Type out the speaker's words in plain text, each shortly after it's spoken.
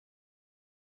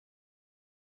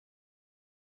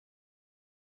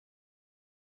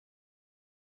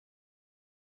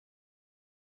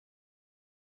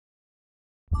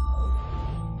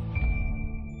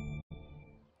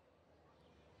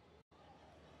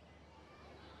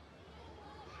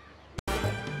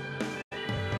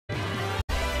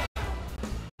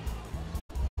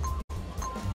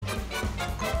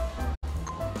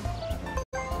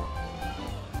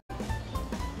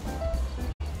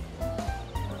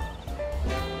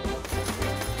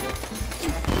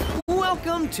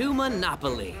Welcome to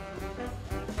Monopoly.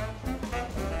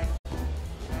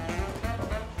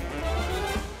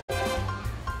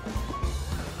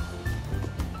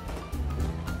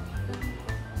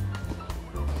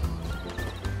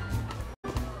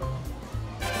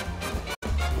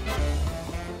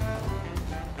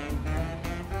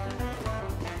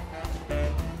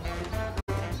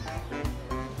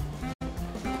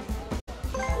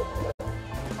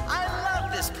 I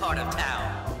love this part of town.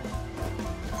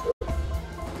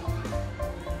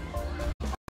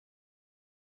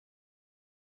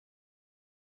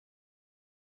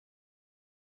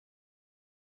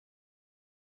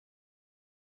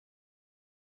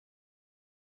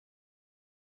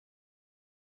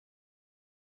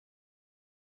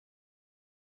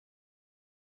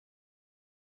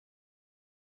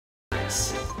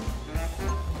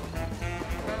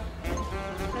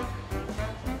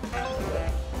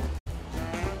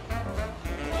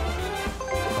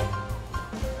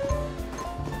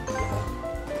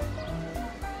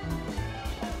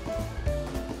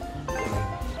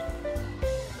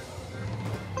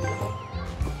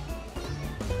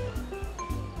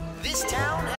 This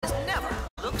town has never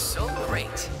looked so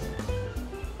great.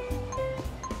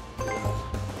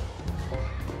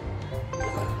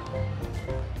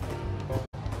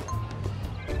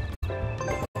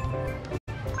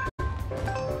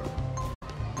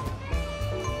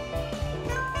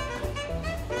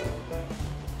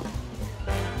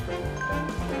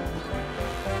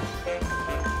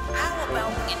 How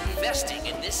about investing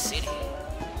in this city?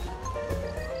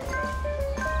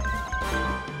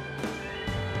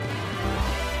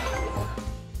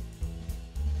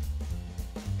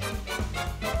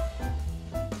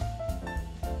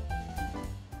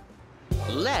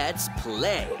 Let's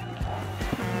play.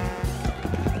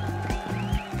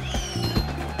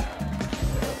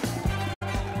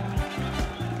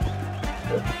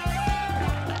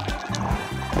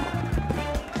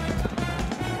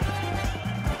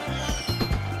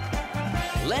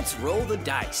 Let's roll the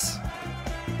dice.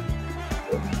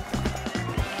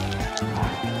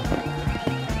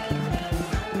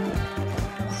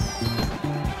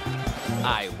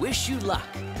 I wish you luck.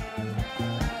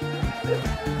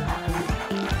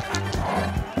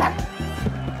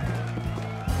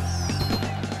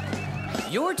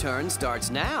 Your turn starts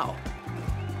now.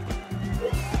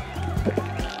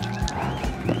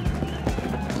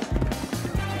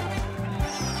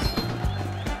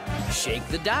 Shake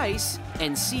the dice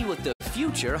and see what the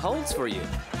future holds for you.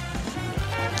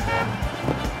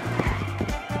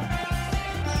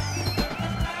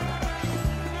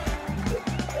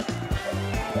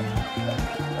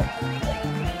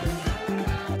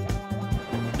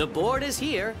 The board is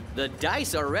here, the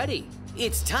dice are ready.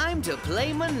 It's time to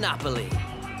play Monopoly.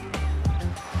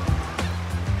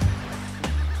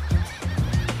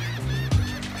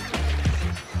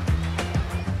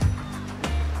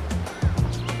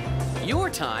 Your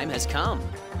time has come.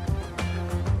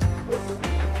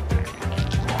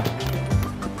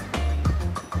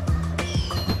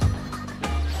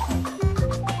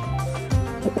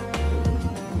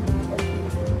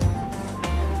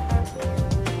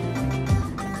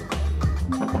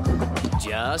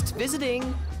 Just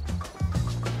visiting.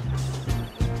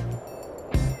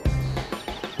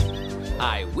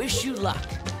 I wish you luck.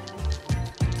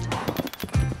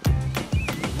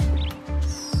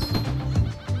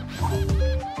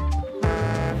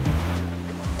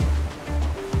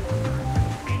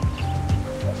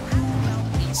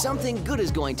 Something good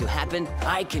is going to happen.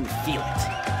 I can feel it.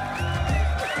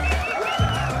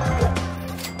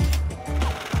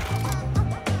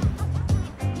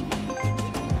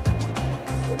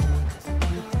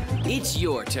 It's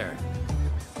your turn.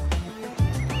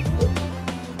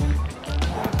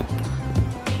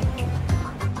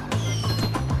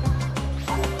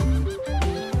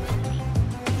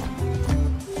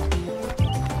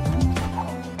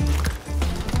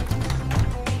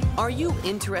 Are you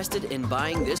interested in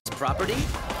buying this property?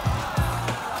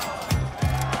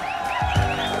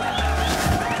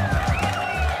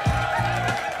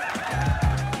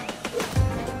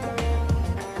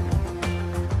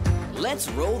 Let's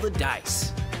roll the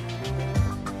dice.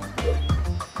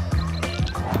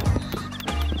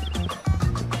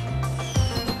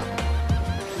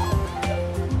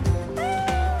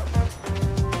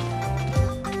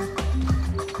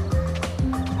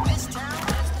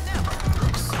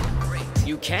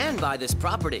 You can buy this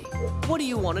property. What do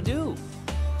you want to do?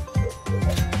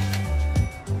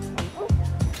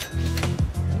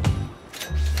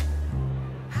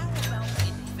 How about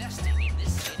investing in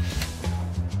this city?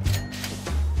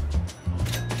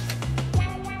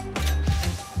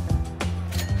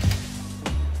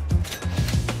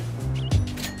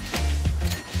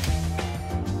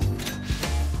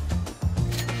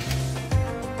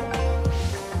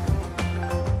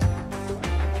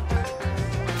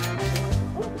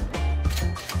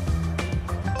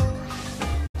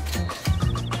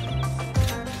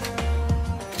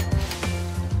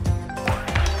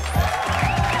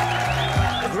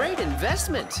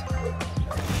 investment.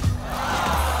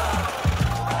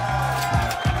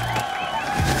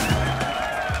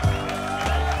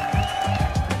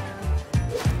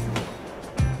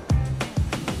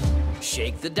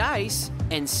 Shake the dice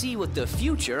and see what the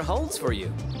future holds for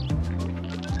you.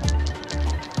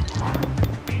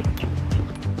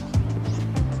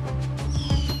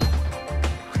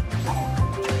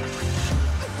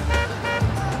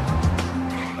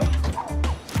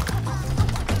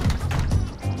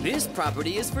 This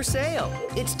property is for sale.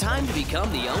 It's time to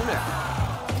become the owner.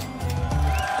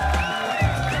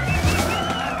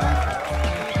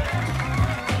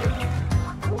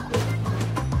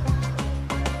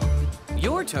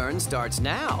 Your turn starts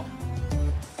now.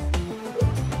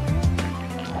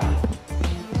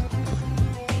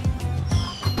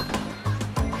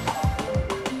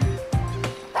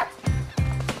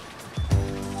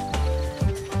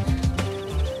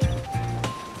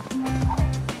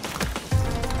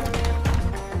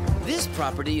 This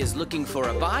property is looking for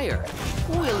a buyer.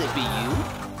 Will it be you?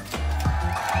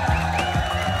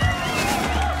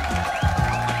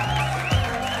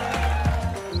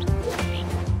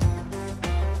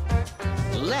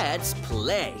 Let's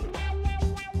play.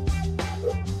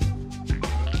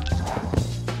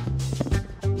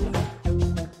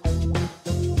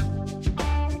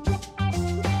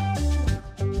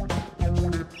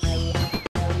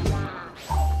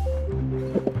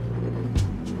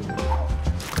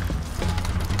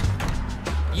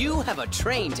 You have a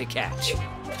train to catch.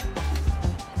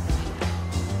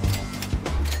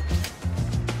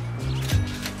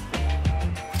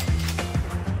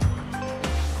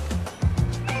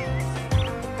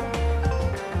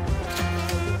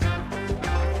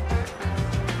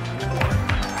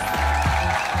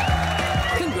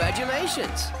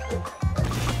 Congratulations!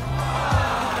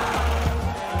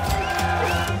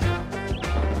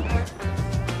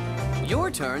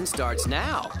 Your turn starts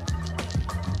now.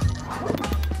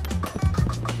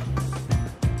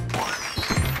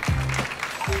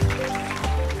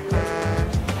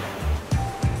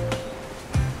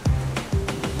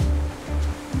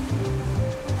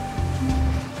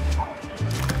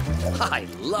 I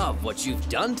love what you've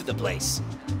done to the place.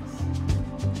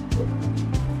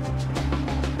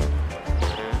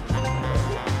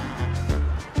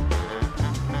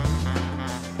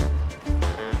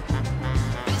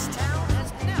 This town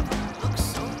has never looked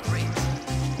so great.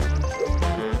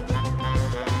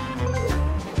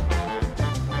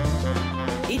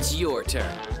 It's your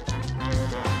turn.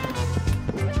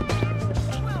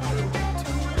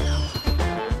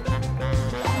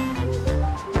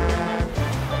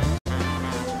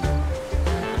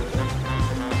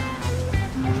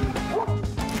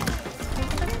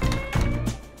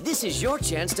 This is your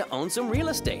chance to own some real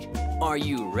estate. Are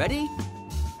you ready?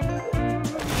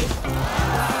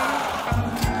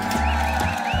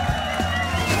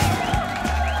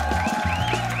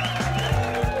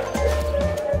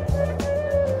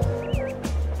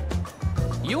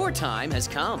 Your time has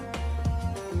come.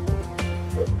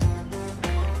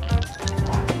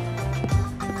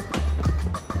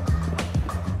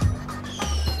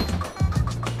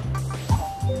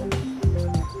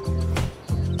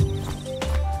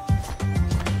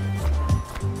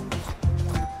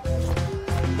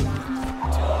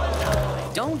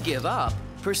 Don't give up.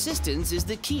 Persistence is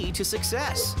the key to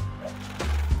success.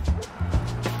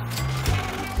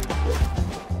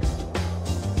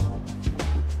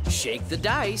 Shake the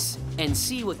dice and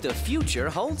see what the future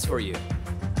holds for you.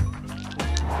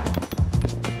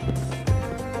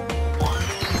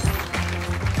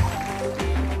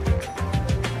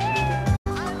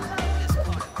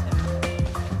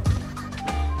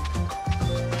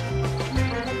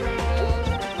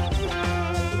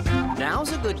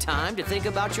 Now's a good time to think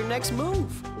about your next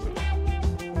move.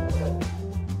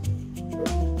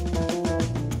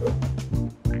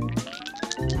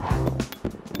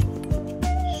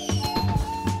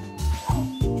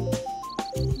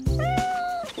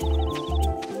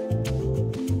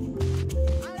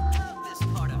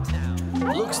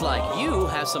 Looks like you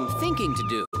have some thinking to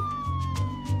do.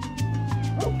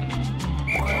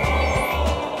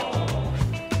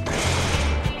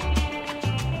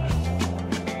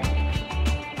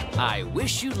 I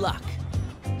wish you luck.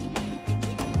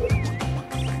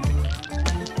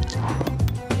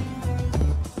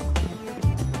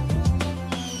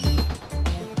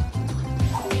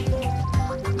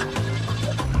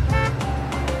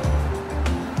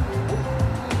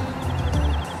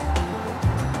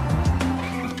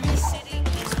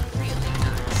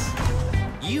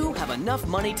 You have enough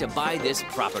money to buy this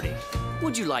property.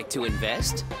 Would you like to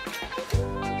invest?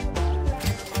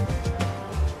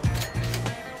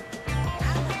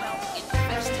 How about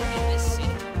investing in this city?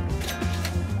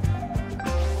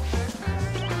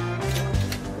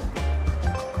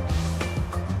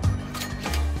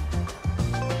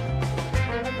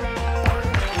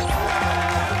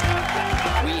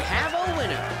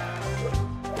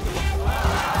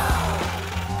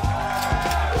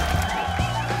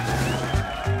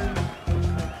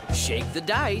 Shake the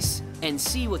dice and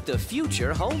see what the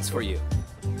future holds for you.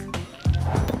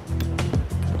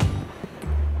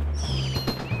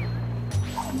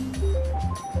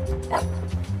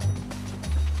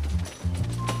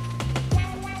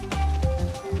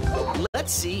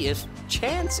 Let's see if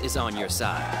chance is on your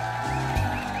side.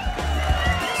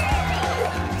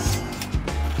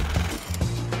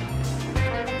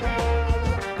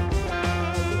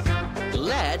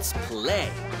 Let's play.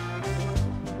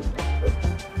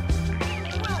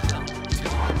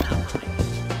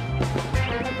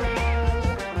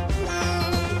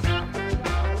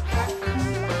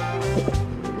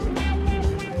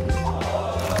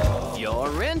 Your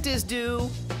rent is due.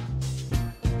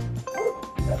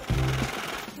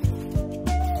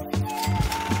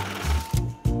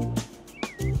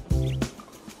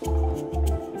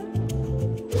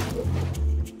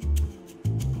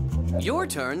 Your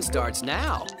turn starts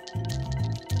now.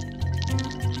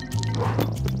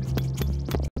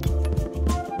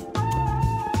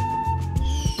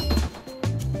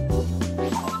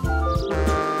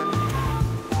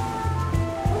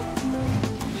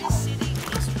 This city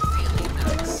is really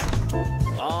nice.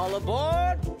 All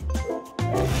aboard!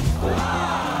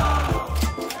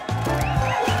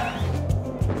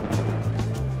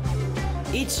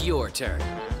 It's your turn.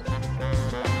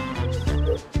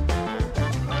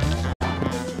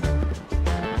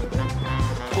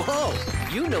 Whoa,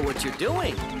 you know what you're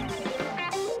doing.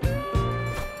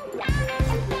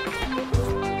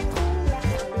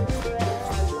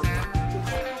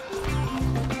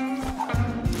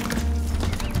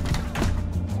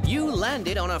 You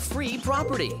landed on a free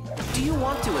property. Do you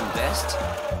want to invest?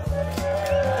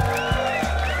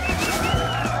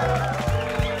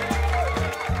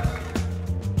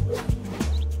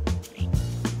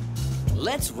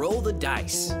 Let's roll the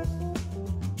dice.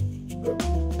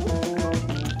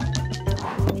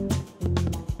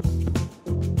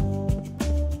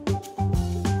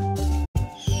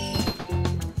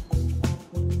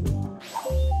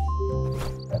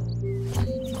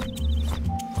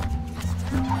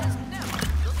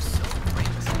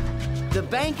 The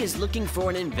bank is looking for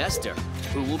an investor.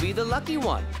 Who will be the lucky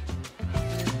one?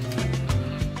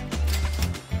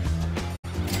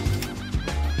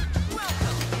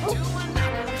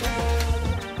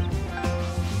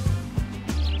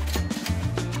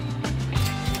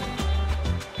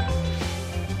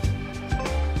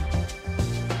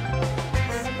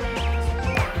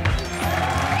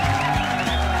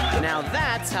 Now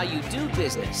that's how you do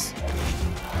business.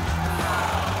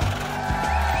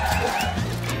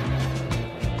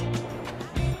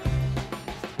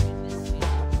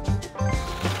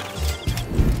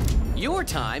 Your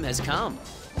time has come.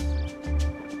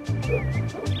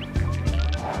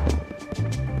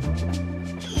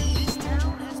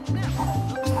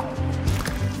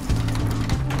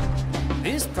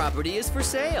 This property is for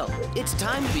sale. It's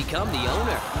time to become the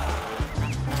owner.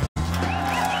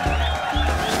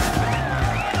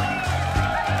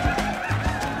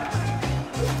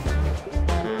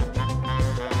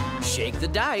 Shake the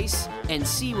dice and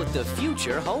see what the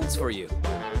future holds for you.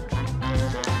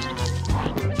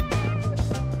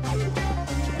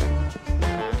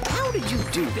 How did you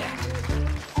do that?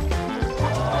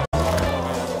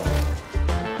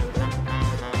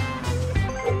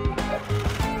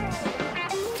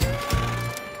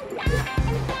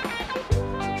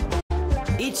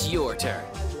 It's your turn.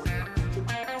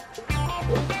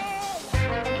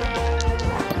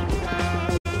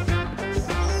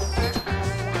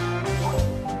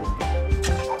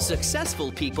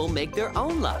 Successful people make their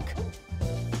own luck.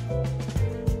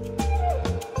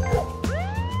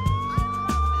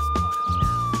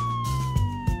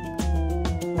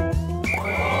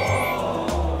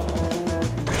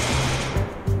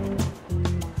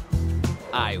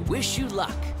 I wish you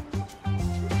luck.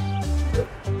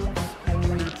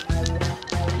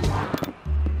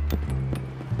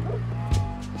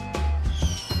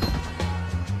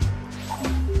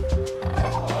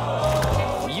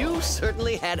 You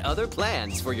certainly had other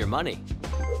plans for your money.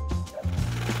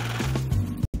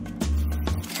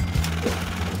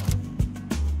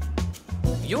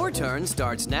 Your turn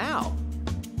starts now.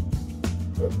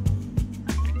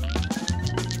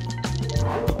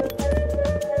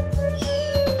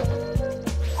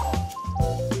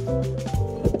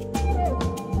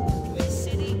 This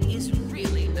city is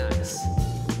really nice.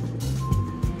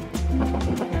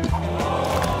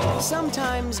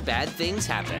 Sometimes bad things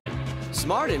happen.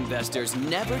 Smart investors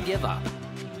never give up.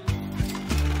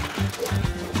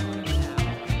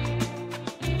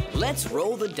 Let's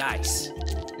roll the dice.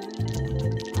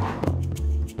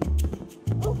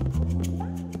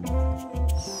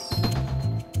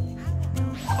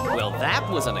 Well, that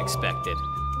was unexpected.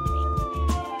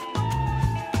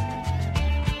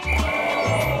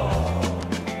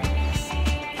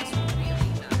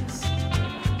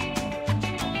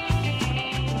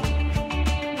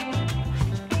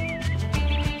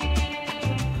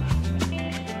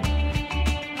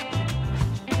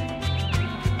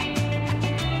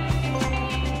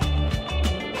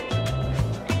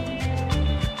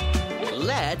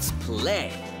 Let's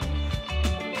play.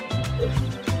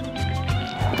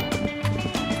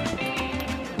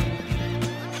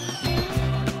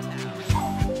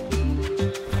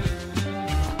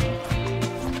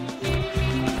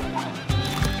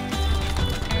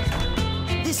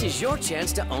 This is your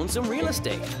chance to own some real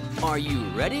estate. Are you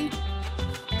ready?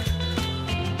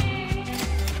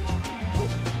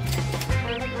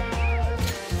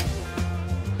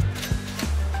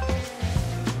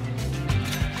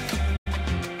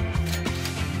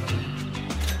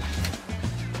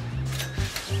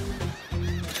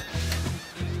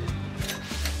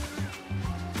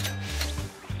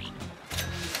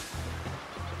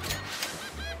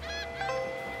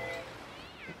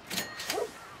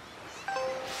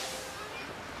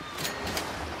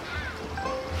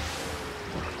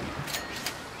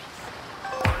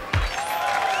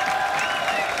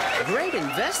 Great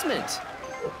investment.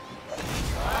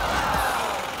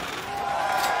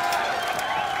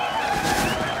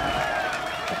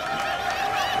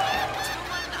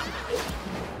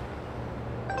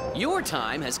 Your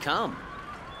time has come.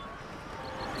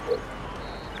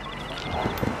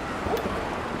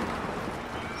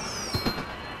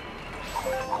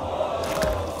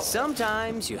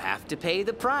 Sometimes you have to pay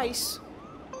the price.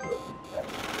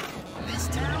 This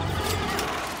town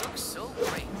looks so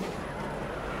great.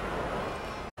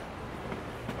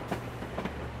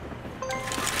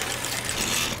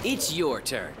 It's your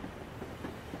turn.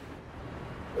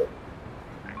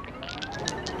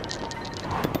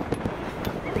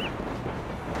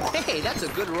 Hey, that's a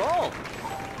good roll.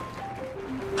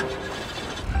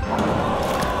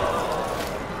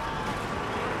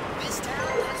 This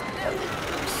town has never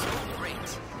looked so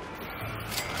great.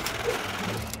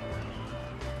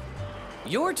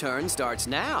 Your turn starts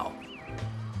now.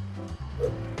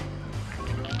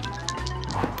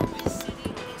 This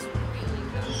city is really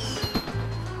nice.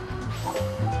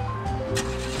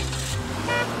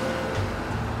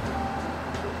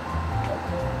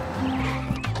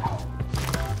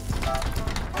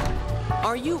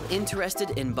 Are you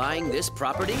interested in buying this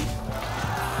property?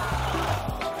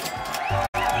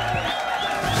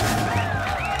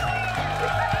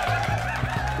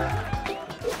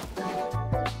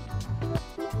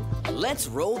 Let's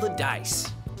roll the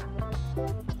dice.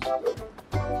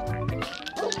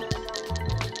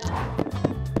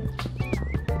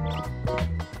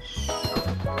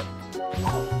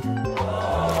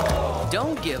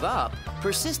 Don't give up.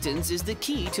 Persistence is the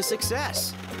key to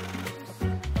success.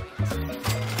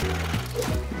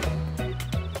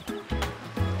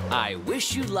 I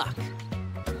wish you luck.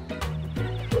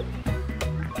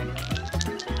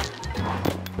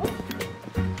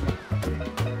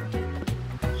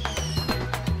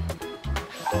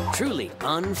 Truly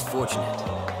unfortunate.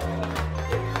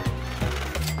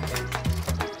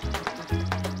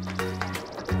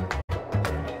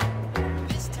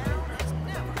 This town has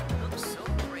never looked so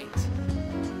great.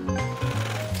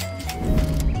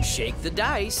 Shake the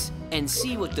dice and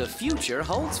see what the future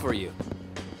holds for you.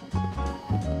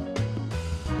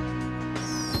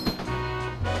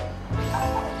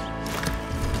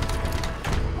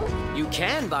 You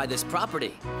can buy this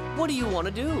property. What do you want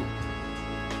to do?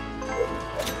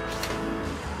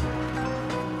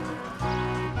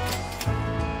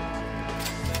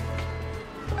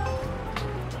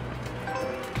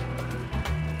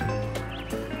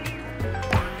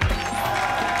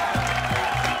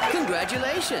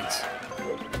 Congratulations!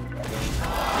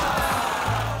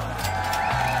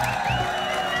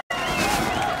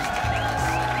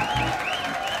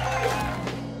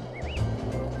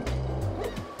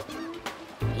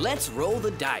 Let's roll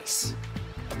the dice.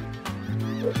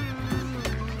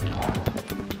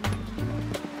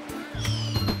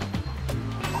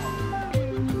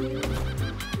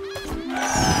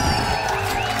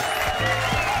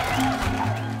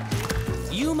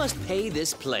 You must pay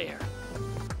this player.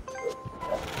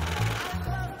 I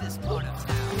love this part of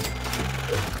town.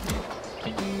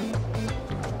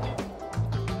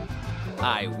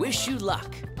 I wish you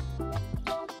luck.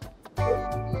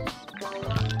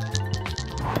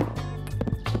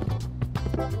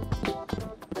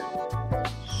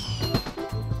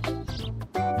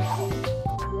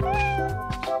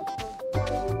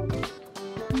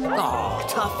 Oh,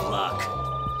 tough luck.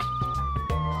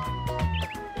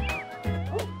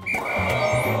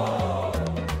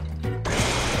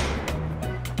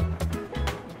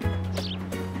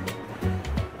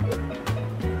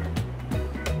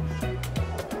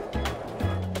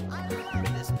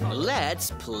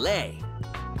 Let's play.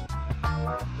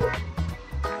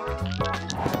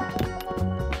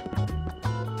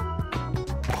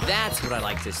 That's what I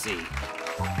like to see.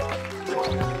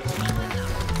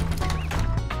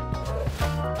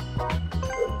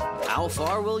 How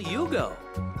far will you go?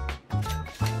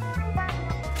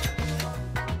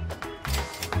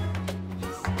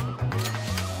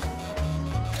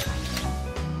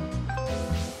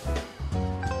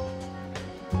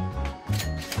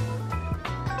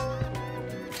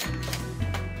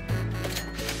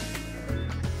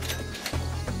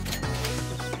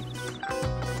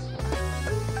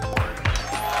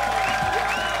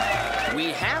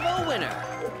 We have a winner.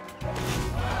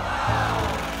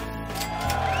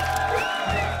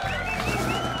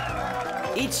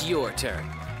 It's your turn.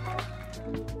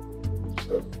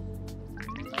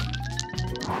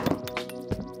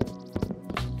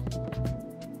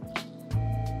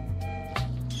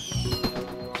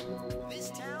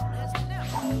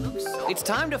 It's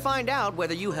time to find out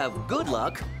whether you have good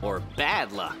luck or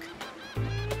bad luck.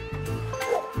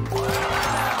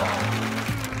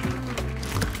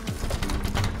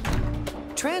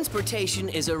 Transportation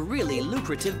is a really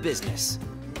lucrative business.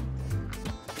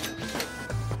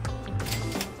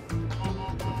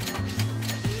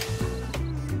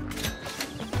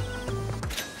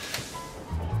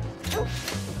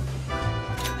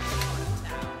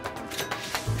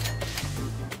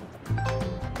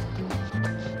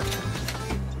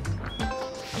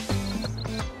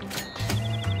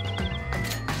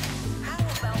 How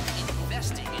about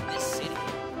investing in this city?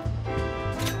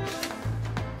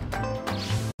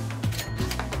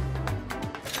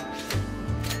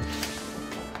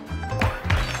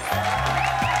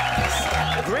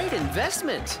 Great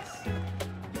investment.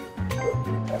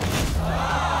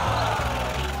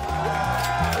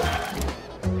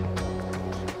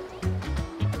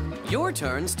 Your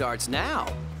turn starts now.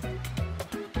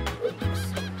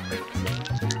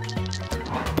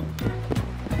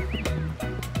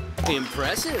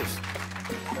 Impressive.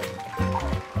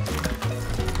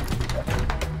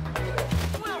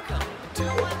 Welcome to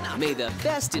another. May the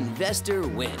best investor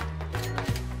win.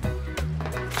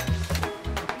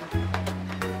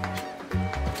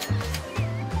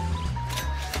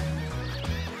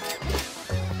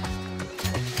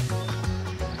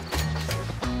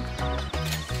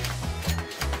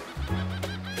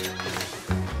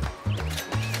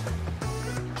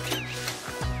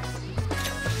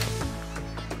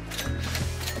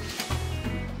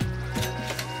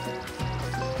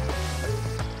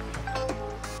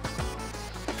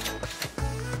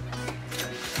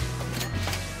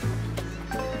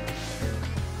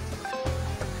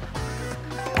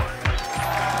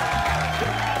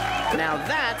 Now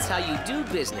that's how you do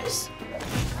business.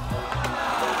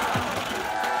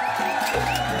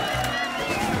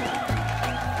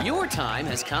 Your time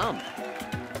has come.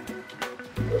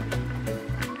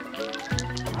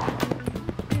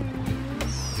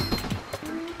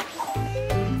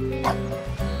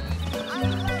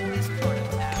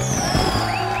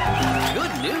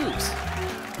 Good news.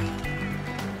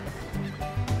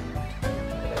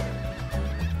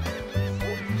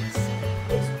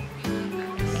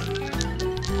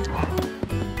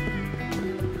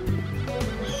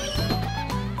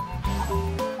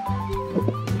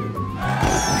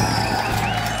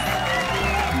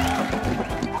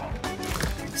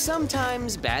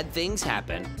 Sometimes bad things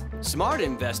happen. Smart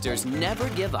investors never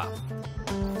give up.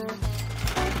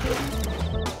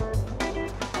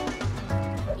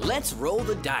 Let's roll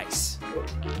the dice.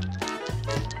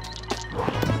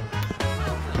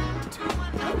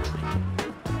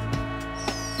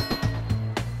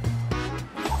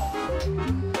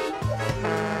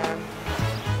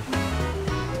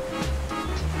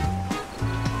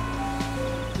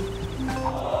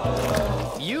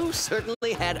 You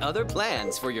certainly had other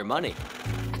plans for your money.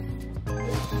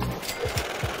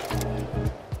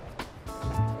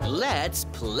 Let's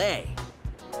play.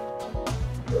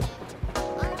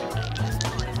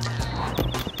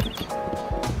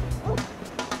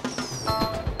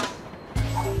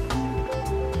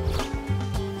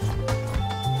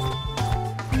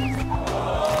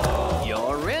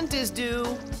 Your rent is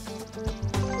due.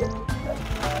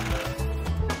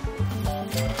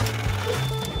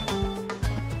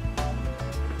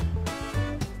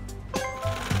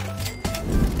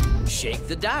 Shake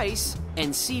the dice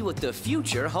and see what the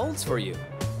future holds for you.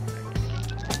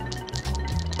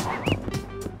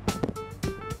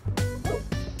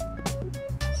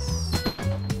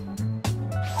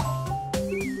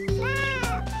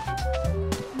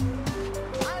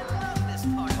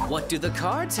 What do the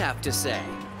cards have to say?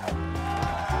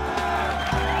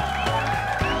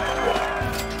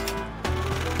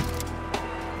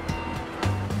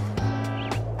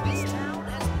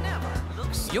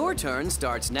 Your turn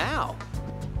starts now.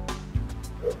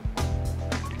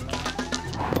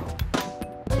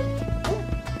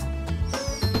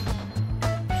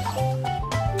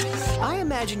 I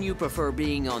imagine you prefer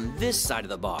being on this side of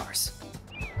the bars.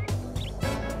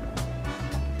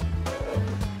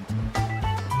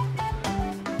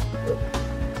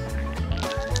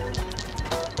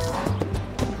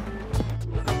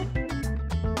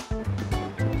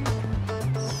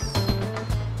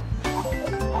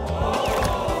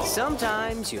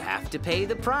 Sometimes you have to pay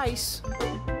the price.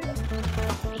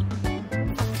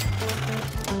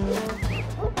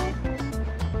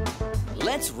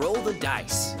 Let's roll the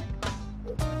dice.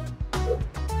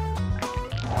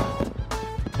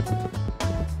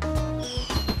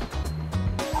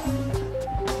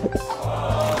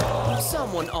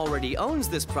 Someone already owns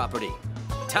this property.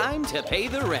 Time to pay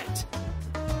the rent.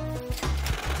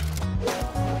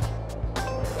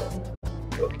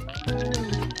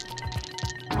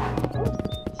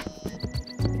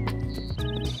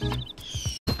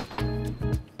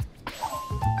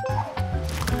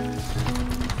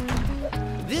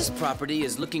 This property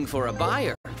is looking for a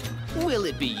buyer. Will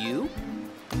it be you?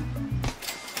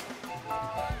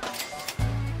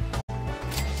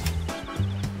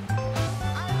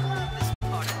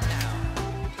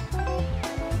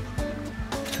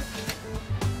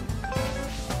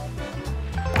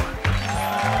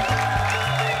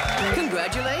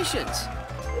 Congratulations!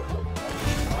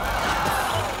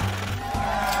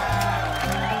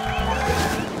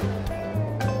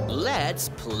 Let's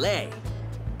play.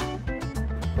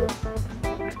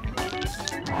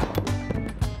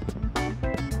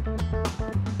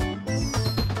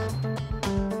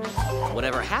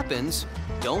 Whatever happens,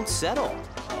 don't settle.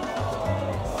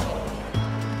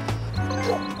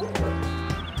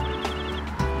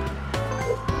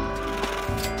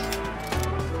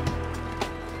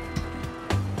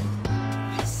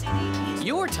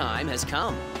 Your time has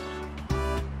come.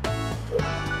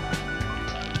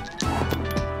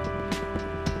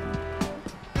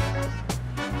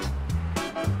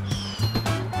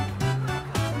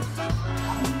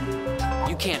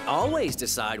 You can't always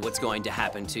decide what's going to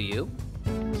happen to you.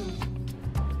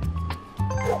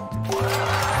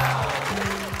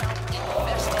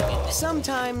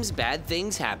 Sometimes bad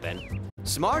things happen.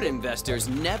 Smart investors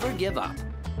never give up.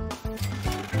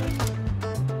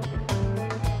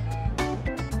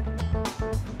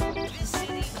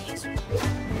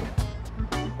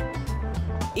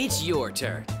 It's your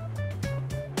turn.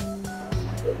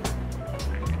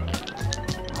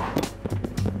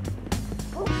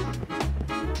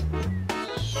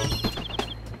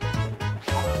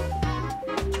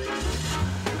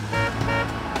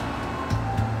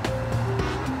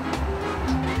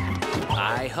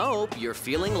 I hope you're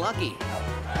feeling lucky.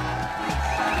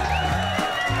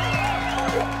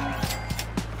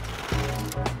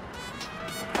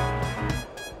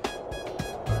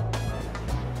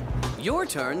 Your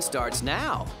turn starts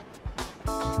now.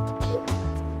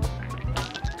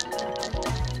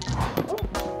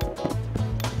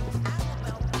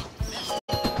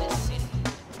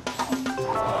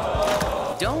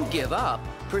 Don't give up.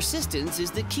 Persistence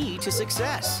is the key to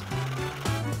success.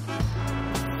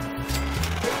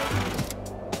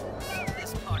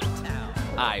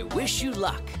 I wish you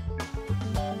luck.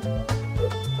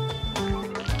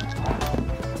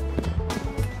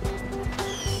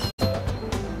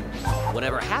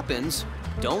 Whatever happens,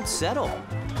 don't settle.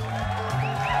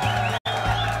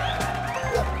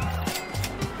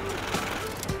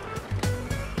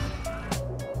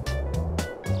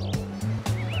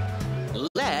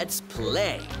 Let's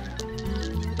play.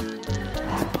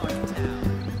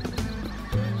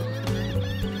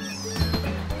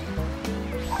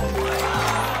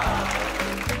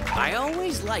 I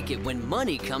always like it when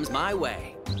money comes my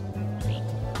way.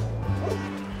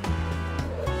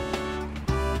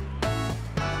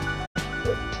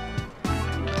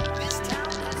 This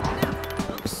town has never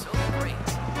looked so great.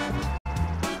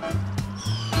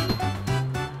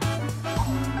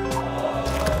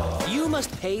 You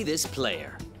must pay this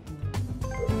player.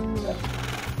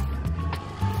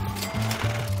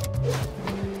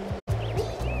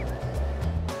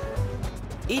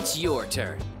 It's your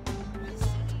turn.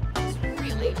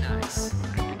 Really nice.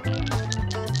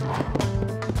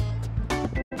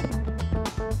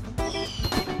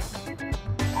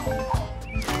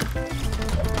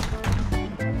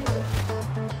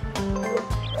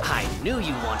 I knew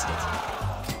you wanted it.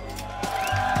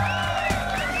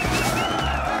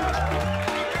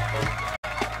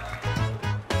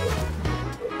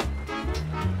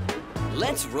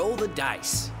 Let's roll the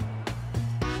dice.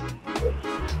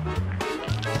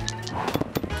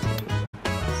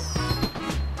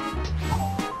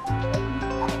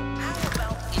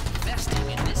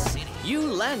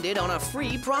 landed on a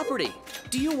free property.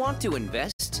 Do you want to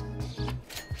invest?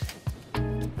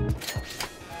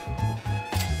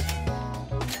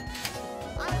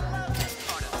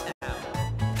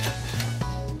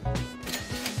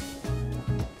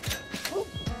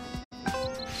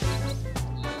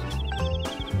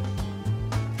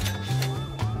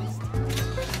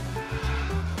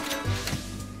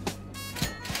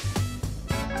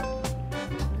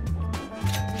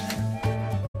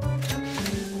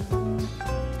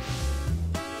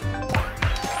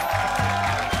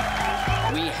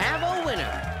 We have a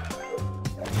winner.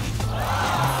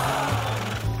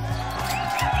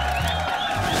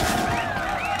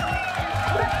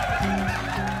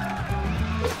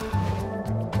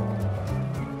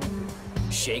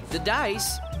 Shake the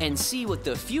dice and see what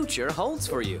the future holds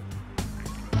for you.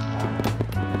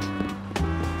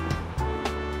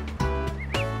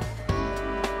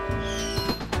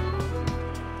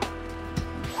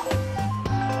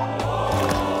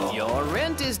 Your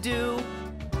rent is due.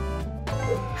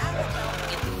 How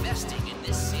about investing in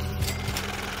this city?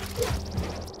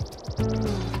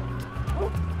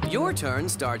 Your turn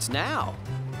starts now.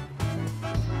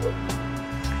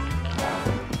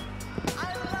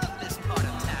 I love this part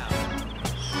of town.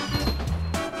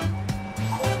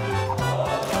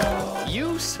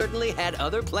 You certainly had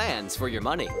other plans for your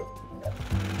money.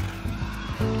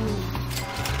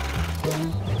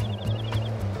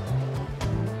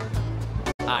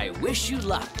 I wish you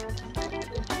luck.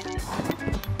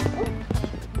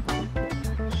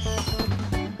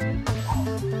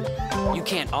 You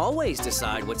can't always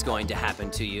decide what's going to happen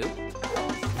to you.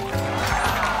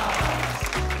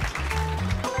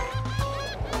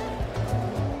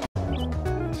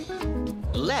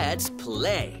 Let's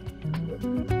play.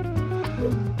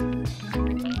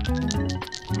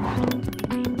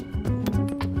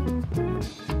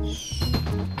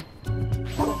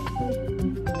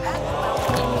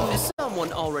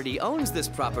 Someone already owns this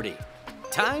property.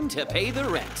 Time to pay the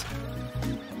rent.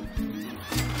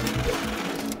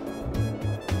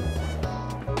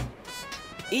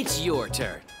 It's your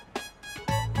turn.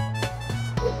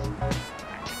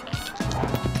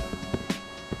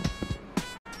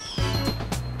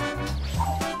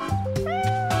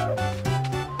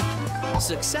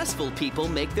 Successful people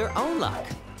make their own luck.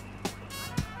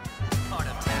 Part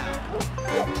of town.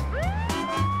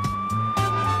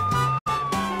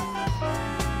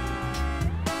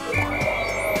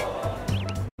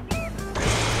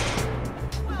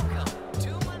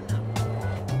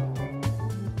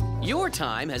 Your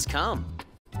time has come.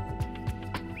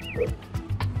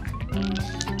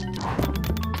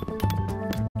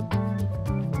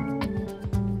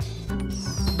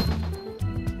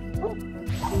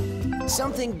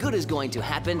 Something good is going to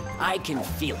happen. I can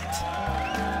feel it.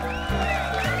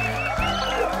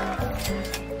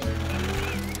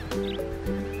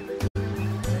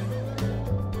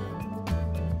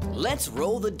 Let's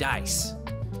roll the dice.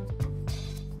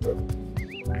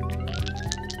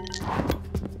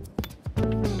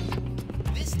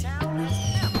 This town has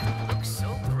never looked so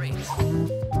great.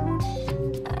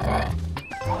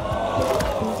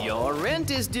 Your rent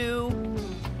is due.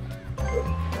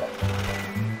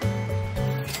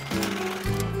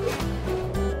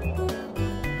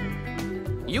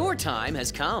 Your time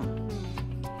has come.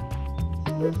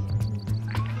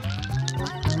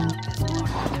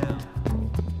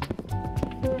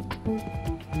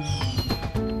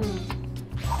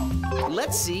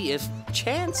 Let's see if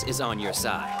chance is on your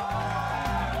side.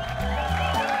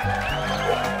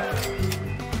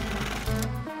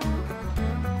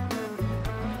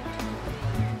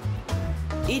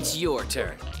 It's your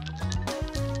turn.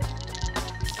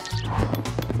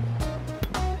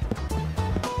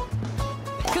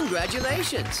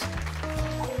 Congratulations!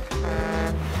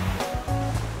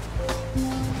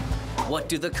 What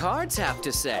do the cards have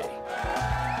to say?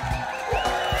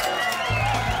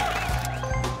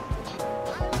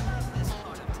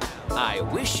 I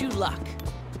wish you luck.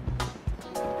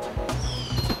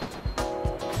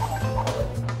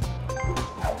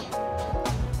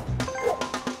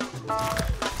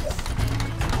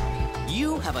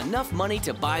 You have enough money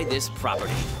to buy this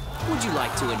property. Would you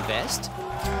like to invest?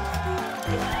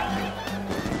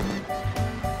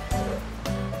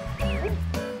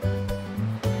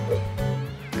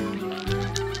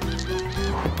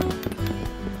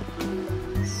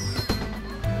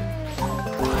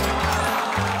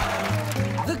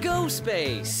 The Go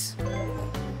Space.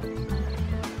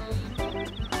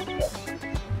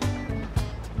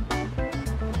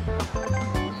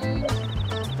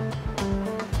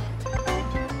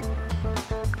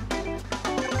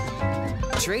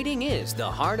 Trading is the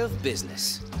heart of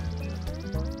business.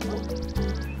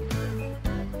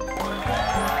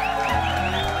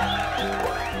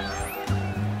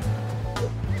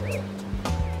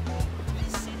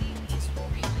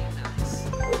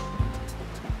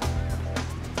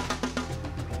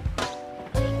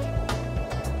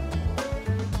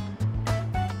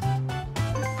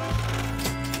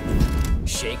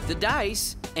 Shake the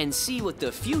dice and see what the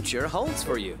future holds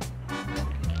for you.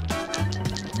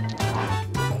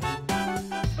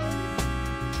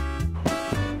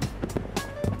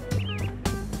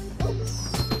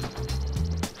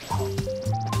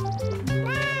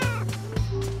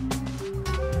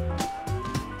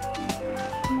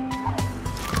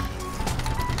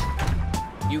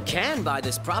 You can buy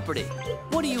this property.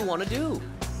 What do you want to do?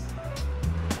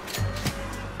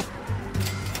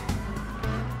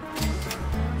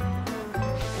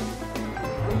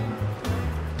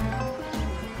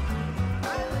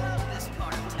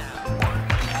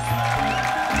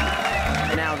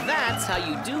 Now that's how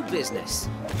you do business.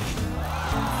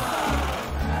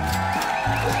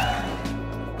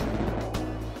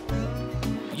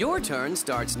 Your turn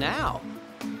starts now.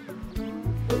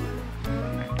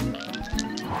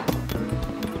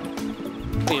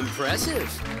 Impressive.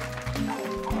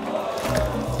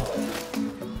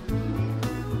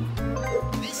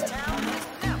 This town has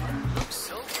never looked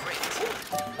so great.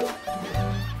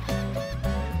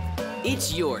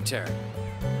 It's your turn.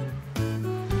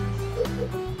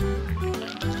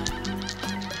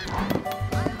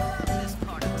 This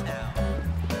part of town.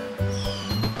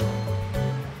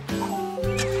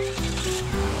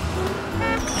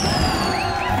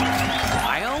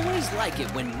 I always like it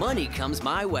when money comes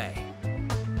my way.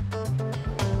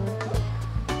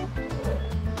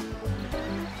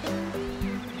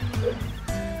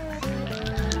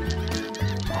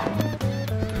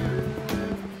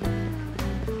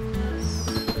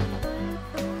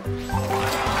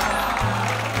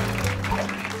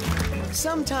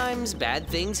 Sometimes bad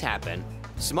things happen.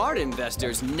 Smart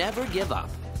investors never give up.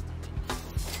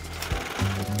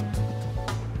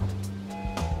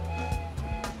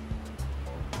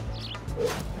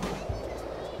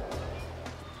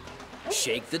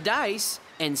 Shake the dice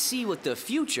and see what the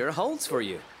future holds for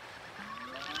you.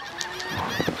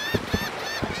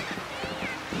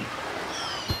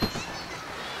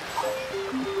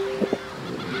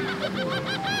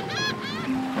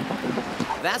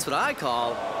 That's what I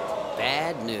call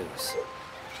bad news.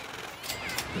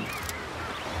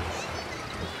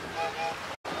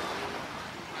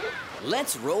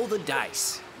 Let's roll the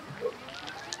dice.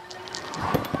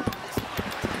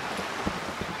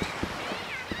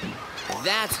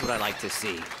 That's what I like to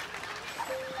see.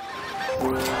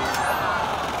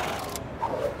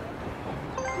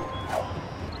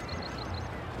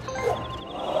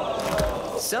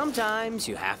 Sometimes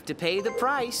you have to pay the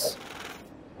price.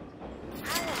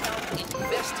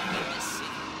 Investing in this city.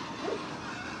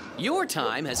 Your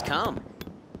time has come.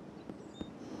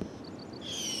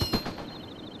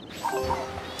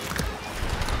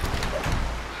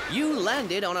 You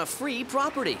landed on a free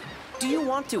property. Do you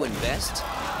want to invest?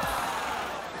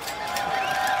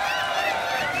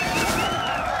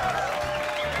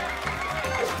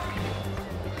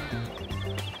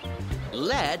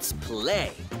 Let's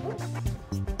play.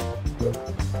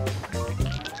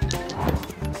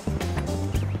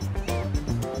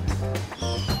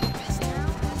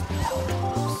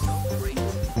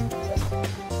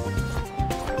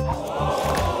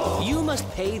 You must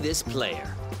pay this player.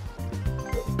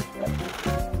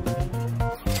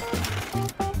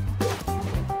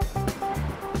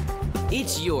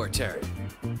 It's your turn.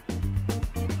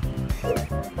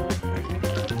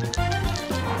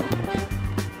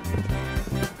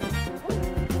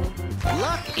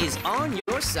 Luck is on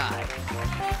your side.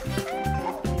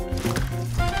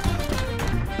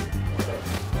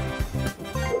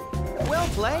 Well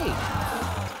played.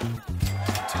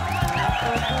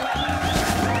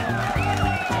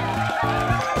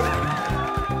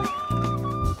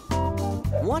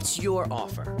 What's your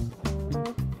offer?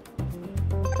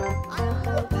 I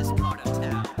love this part of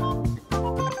town.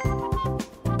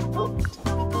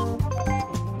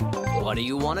 What do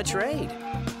you want to trade?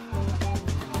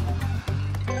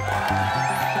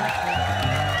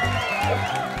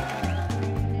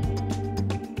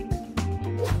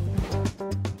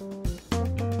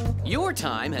 Your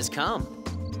time has come.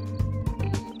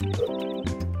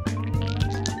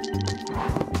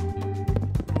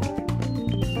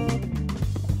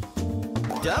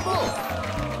 Double!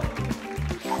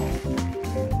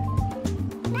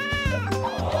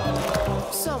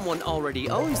 Someone already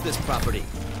owns this property.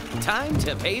 Time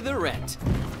to pay the rent.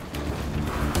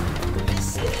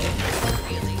 This is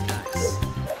really nice.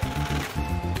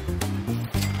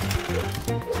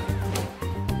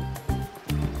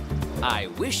 I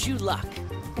wish you luck.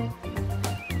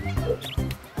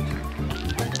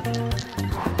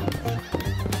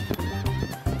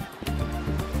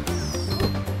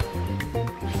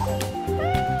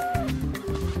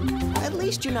 At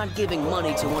least you're not giving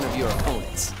money to one of your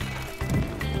opponents.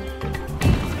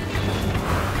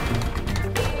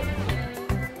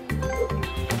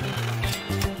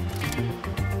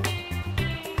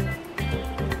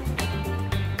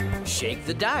 Shake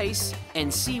the dice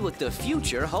and see what the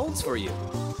future holds for you.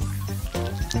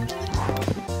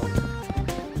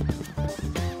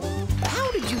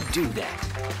 How did you do that?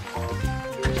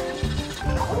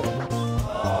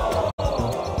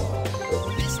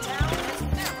 This town has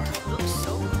never looked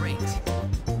so great.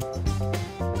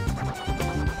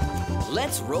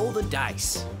 Let's roll the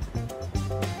dice.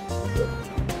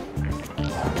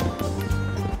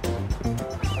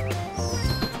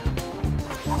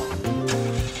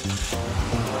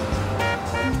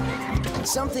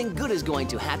 Something good is going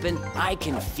to happen. I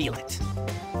can feel it.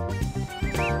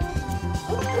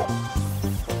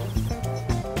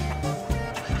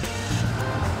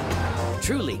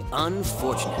 Truly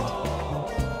unfortunate.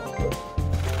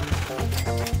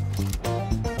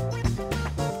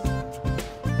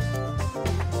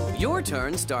 Your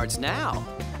turn starts now.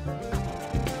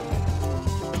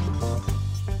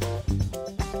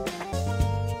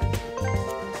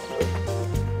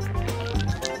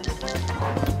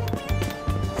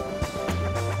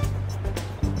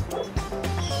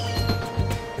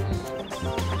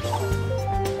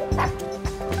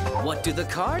 What do the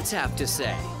cards have to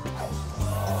say?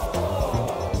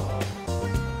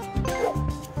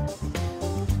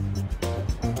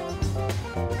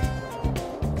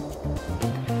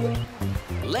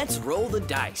 Let's roll the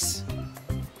dice.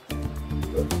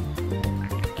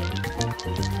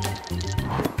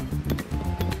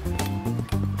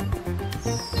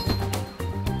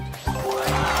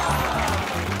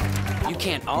 You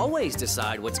can't always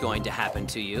decide what's going to happen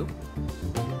to you.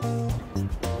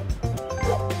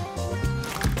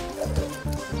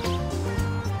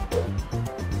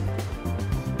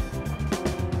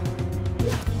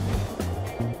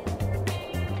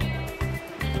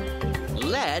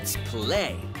 Let's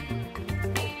play.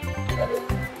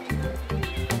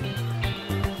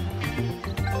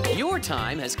 Your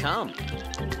time has come.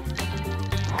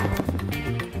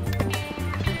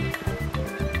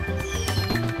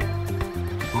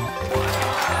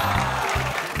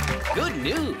 Good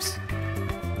news.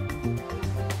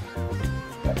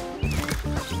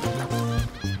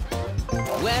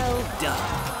 Well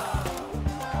done.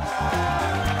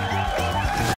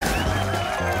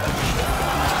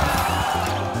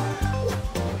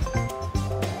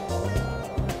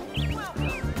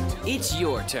 It's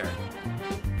your turn.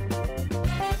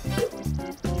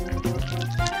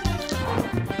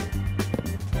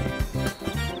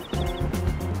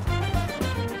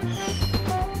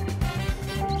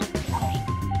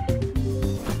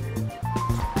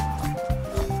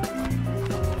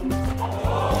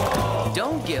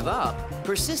 Don't give up.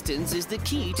 Persistence is the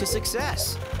key to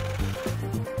success.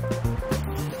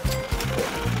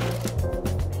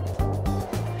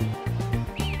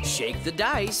 Shake the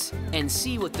dice and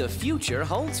see what the future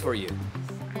holds for you.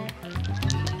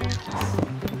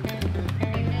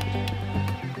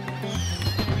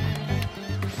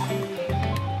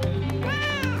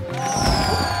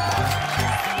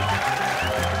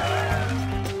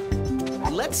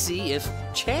 Let's see if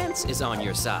chance is on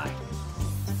your side.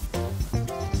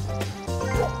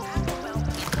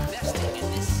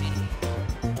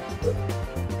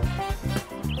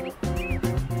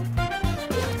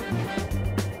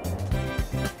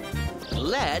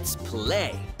 Let's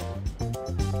play.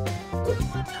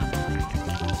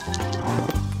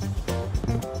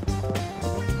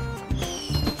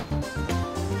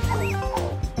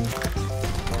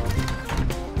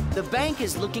 The bank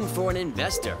is looking for an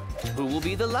investor. Who will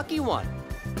be the lucky one?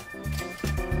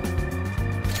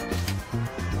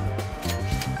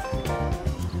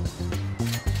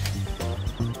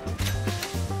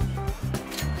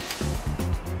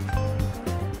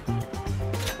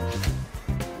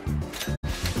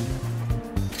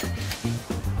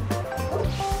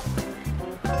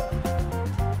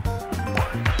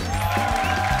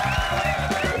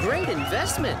 Great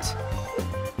investment.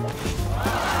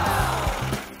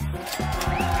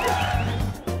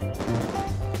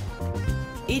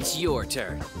 It's your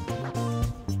turn.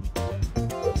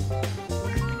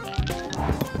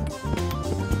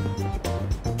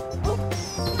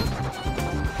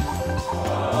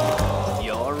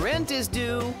 Your rent is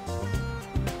due.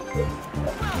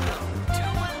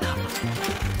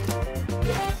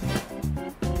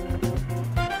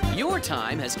 Your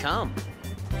time has come.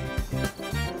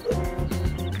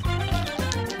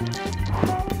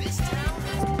 This town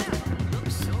has never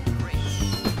looked so great.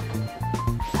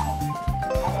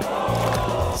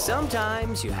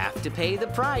 Sometimes you have to pay the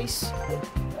price.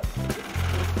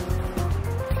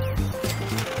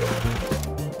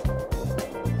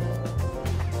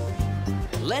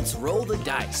 Let's roll the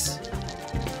dice.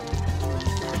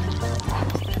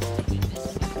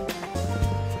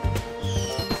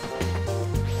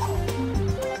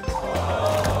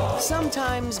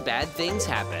 Sometimes bad things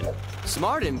happen.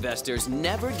 Smart investors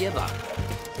never give up.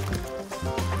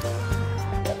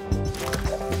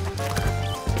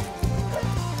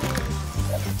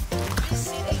 This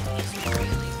city is really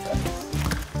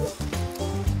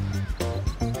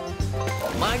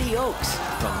cool. Mighty Oaks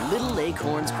from Little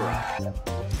Acorns Grow.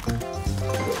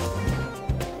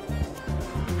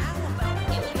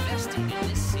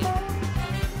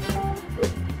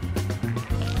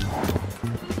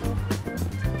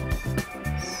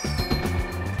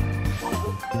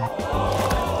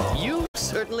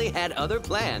 Certainly had other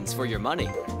plans for your money.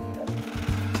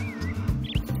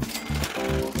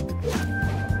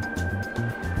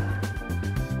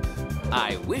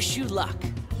 I wish you luck.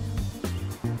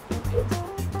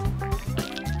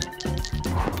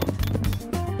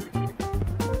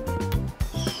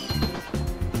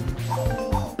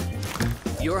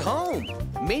 You're home.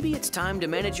 Maybe it's time to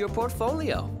manage your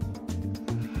portfolio.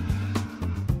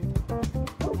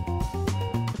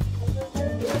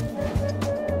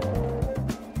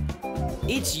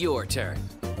 It's your turn.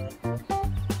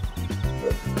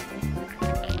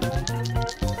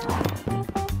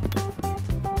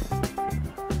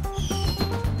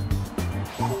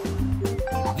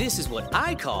 This is what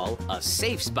I call a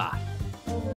safe spot.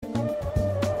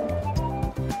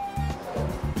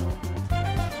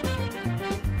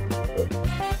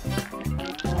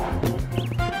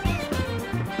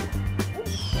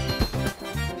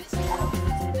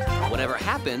 Whatever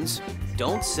happens,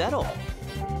 don't settle.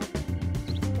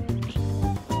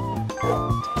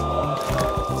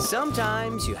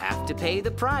 Sometimes you have to pay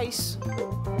the price.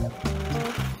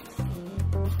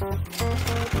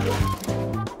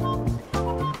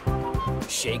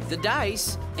 Shake the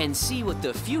dice and see what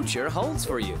the future holds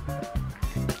for you.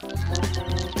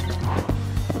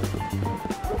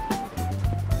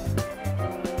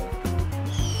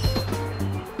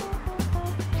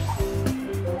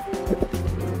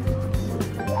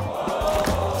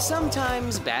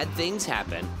 Sometimes bad things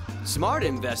happen. Smart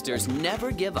investors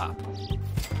never give up.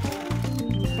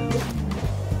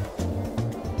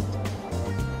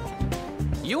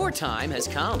 Your time has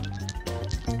come.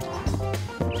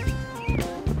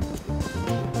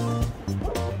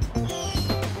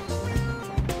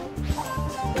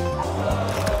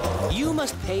 You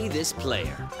must pay this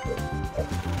player.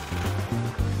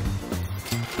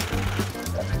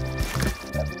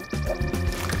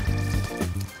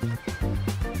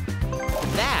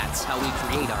 That's how we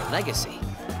create our legacy.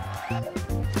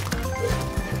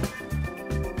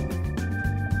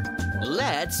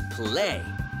 Let's play.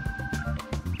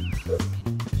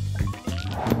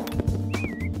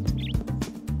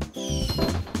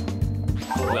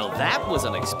 Well, that was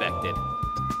unexpected.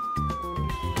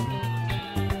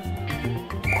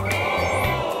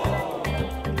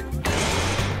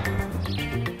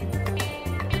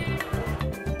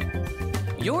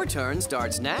 Your turn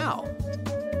starts now.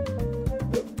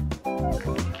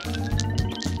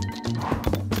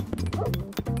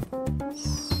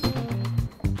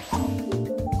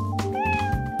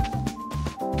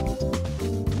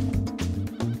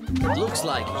 Looks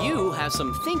like you have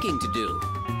some thinking to do.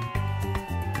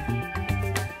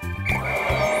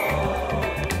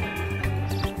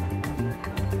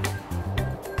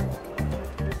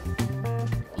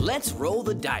 Let's roll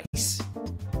the dice.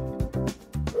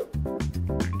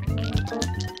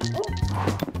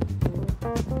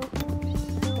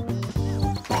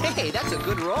 Hey, that's a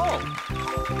good roll.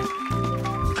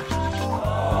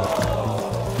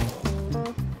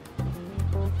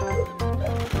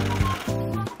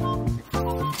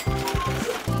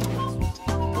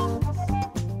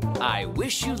 I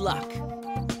wish you luck.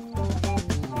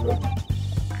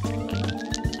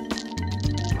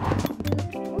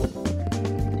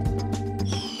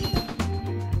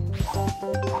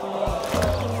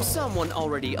 Someone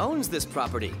already owns this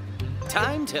property.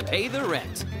 Time to pay the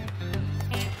rent.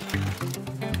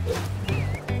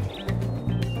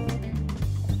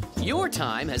 Your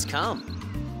time has come.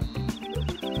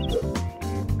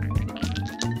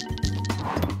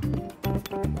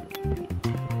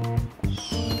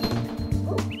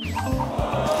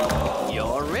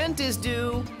 Your rent is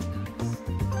due.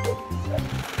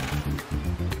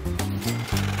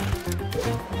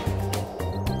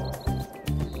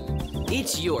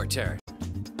 It's your turn.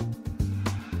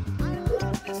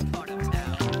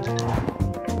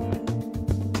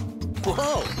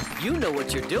 Whoa, you know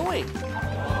what you're doing.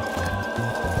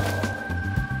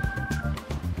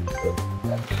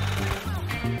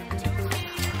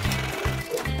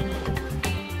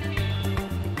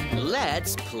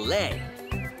 Let's play.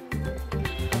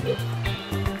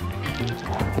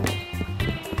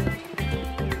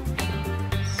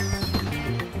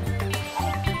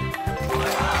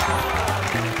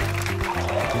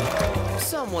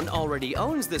 someone already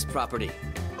owns this property.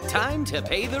 Time to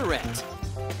pay the rent.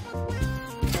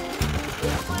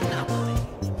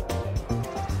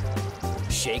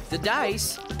 Shake the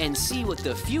dice and see what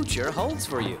the future holds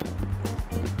for you.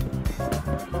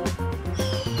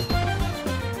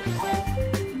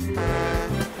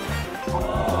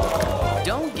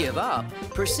 Don't give up.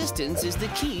 Persistence is the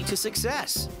key to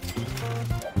success.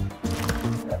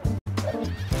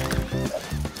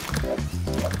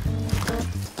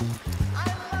 I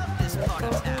love this part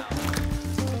of town.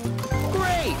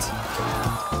 Great!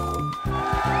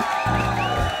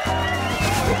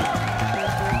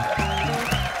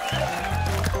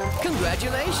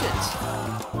 Congratulations!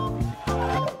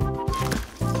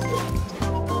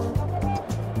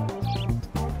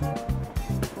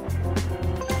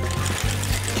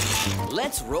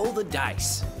 Let's roll the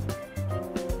dice. I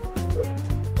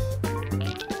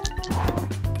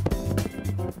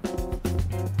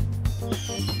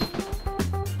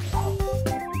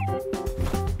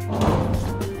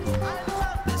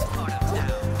love this part of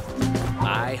town.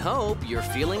 I hope you're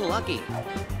feeling lucky.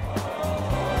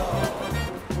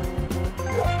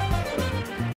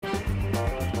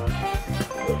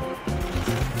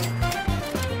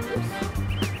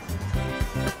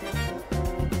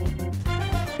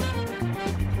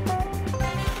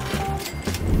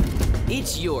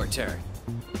 It's your turn.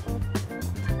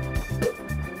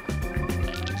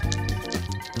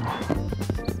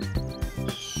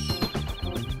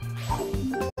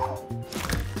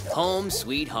 Home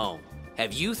sweet home.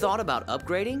 Have you thought about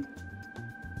upgrading?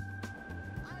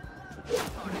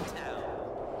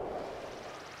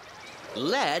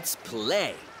 Let's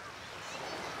play.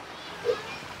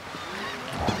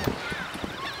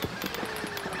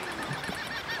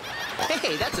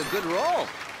 Hey, that's a good roll.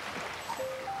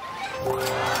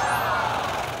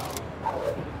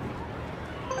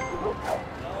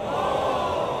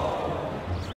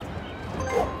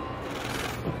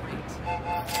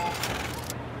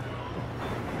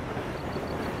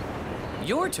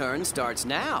 Your turn starts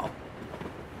now.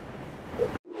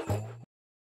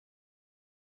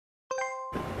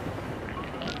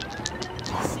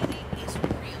 The city is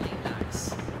really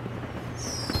nice.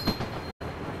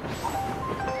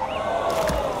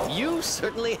 You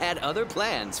certainly had other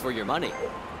plans for your money.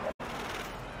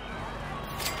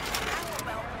 How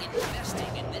about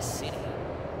investing in this city?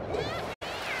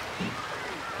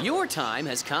 Your time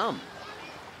has come.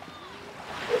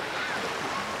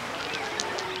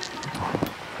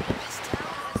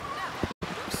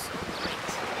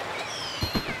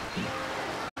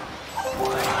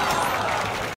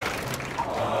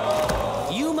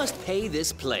 You must pay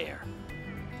this player.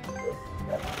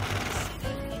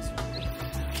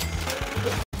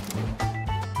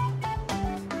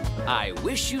 I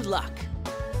wish you luck.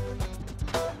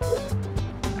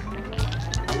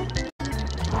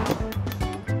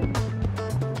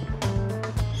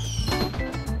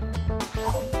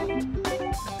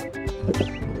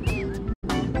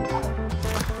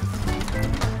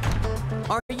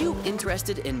 Are you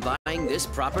interested in buying this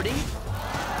property?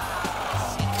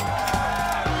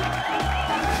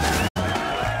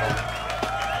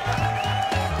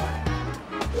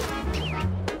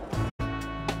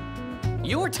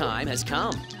 Your time has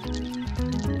come.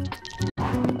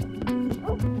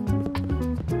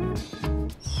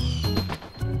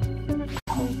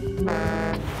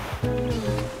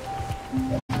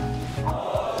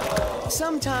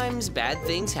 Sometimes bad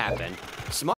things happen.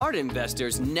 Smart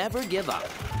investors never give up.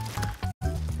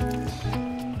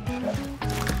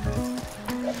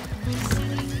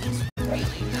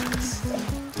 Really nice.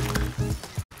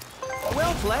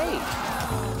 Well played.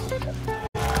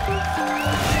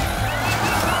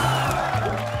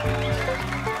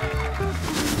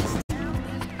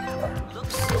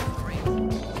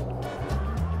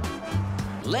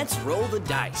 Let's roll the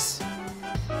dice.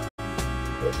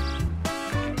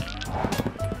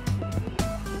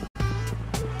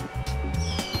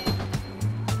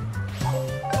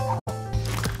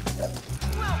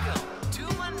 Welcome to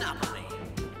Monopoly.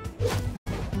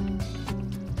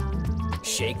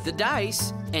 Shake the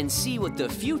dice and see what the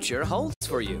future holds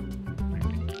for you.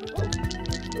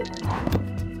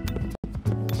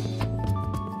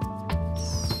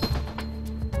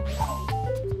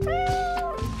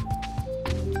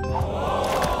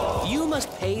 You must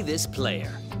pay this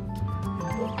player.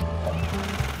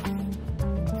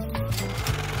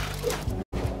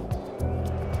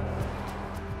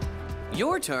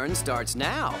 Your turn starts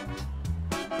now.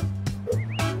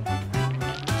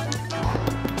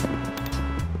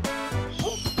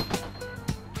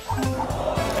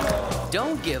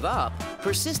 Don't give up.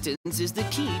 Persistence is the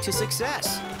key to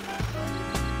success.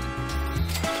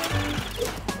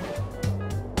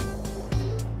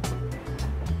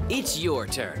 It's your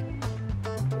turn.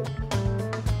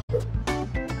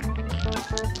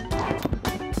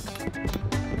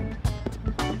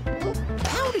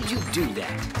 How did you do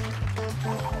that?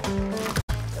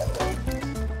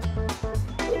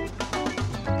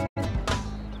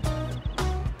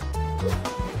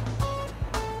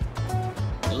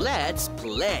 Let's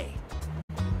play.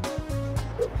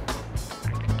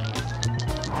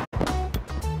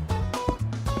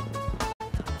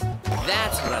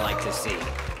 That's what I like to see.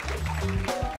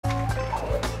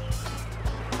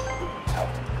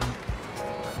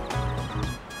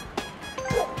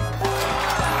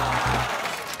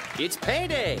 It's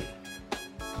payday!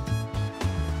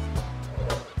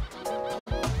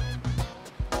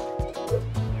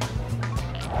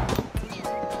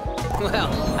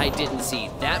 Well, I didn't see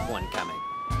that one coming.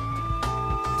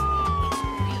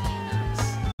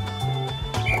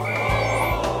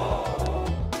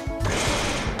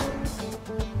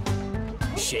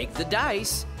 Shake the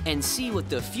dice and see what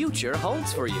the future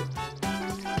holds for you.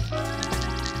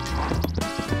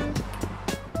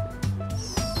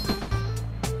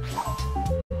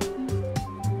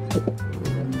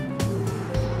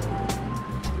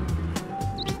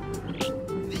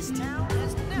 This town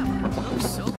has never looked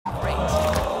so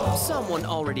great. Someone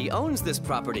already owns this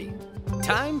property.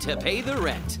 Time to pay the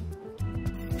rent.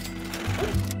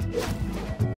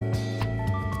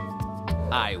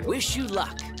 I wish you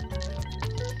luck.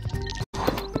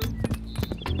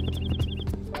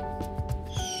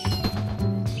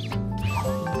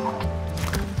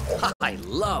 I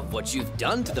love what you've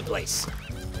done to the place.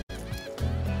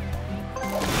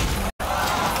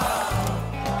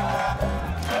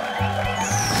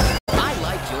 I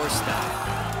like your style.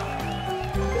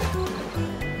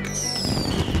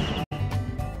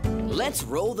 Let's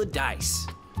roll the dice.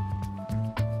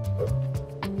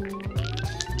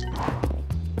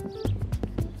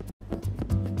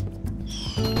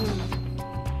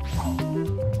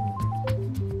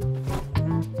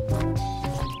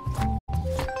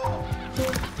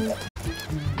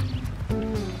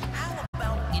 How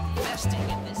about investing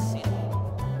in this city?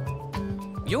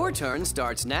 Your turn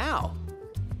starts now.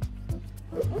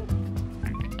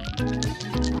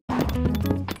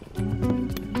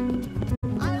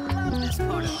 I love this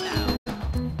part of town.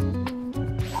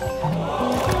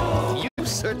 You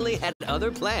certainly had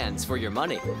other plans for your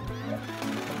money.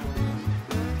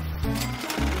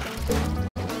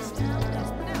 This town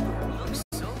has never looked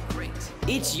so great.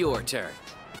 It's your turn.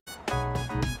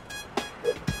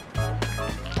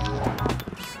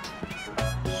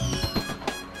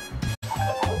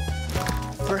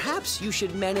 Perhaps you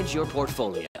should manage your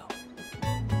portfolio.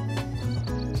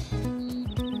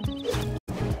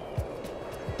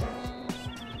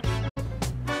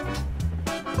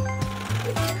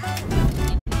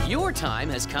 Your time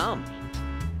has come.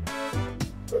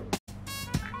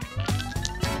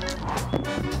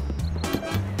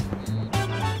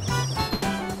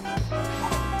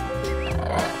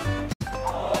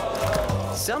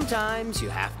 Sometimes you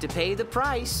have to pay the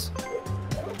price.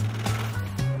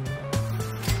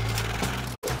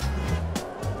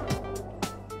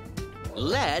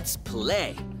 Let's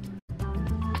play.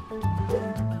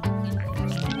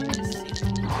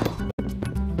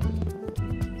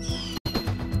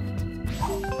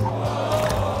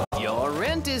 Your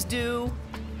rent is due.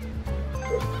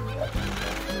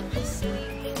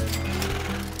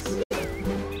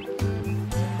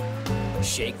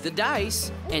 Shake the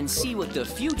dice and see what the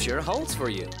future holds for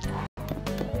you.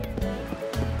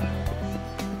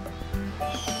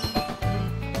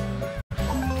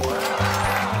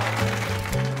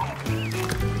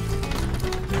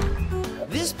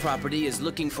 This property is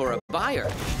looking for a buyer.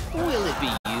 Will it be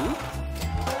you?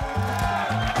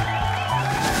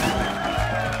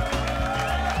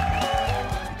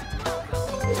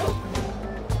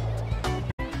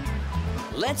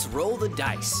 Let's roll the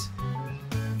dice.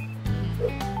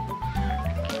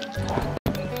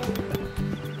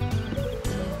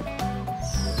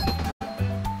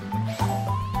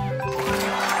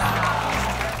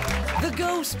 The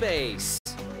Go Space.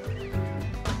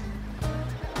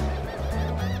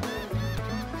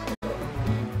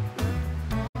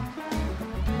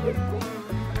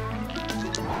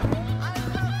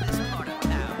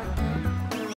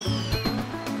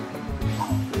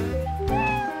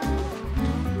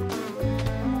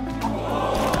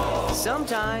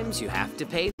 Sometimes you have to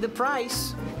pay the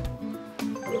price.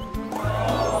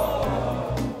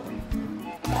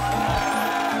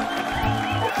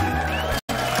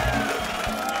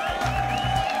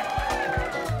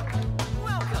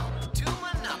 Welcome to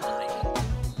Monopoly.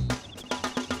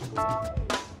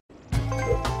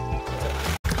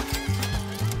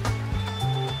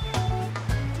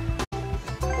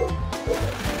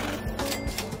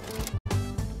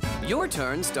 Your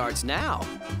turn starts now.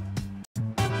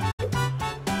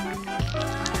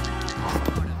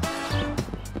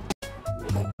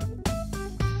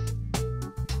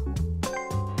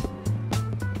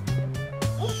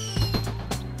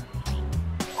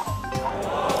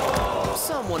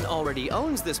 Someone already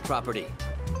owns this property.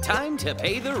 Time to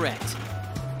pay the rent.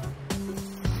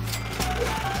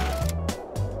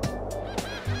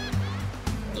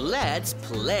 Let's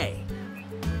play.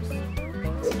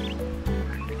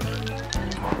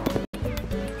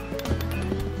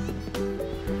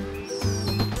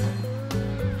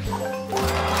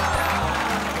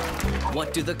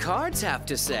 What do the cards have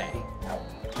to say?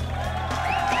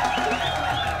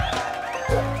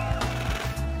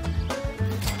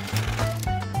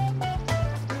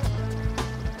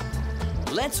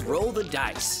 Let's roll the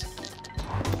dice.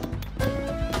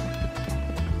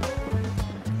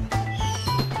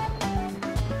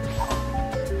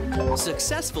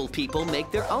 Successful people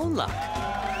make their own luck.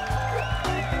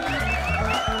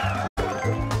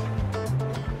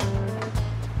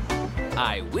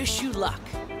 I wish you luck.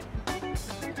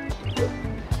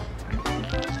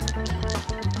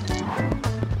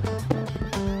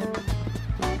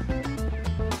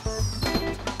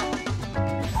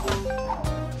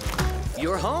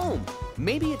 You're home.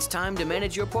 Maybe it's time to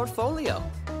manage your portfolio.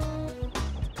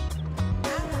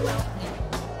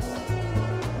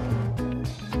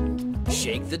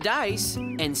 Shake the dice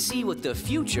and see what the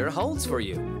future holds for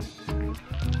you.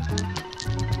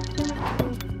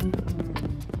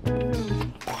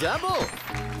 Double!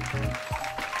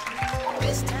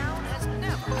 This town has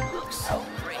never looked so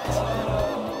great.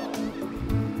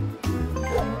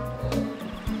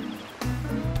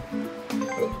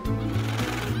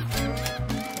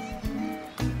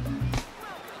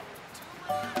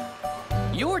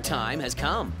 Your time has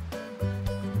come.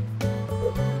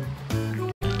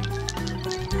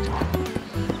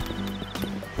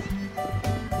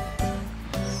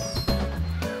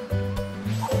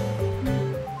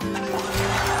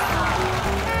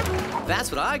 That's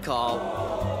what I call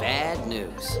bad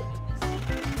news.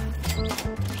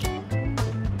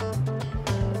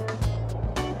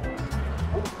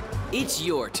 It's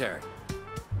your turn.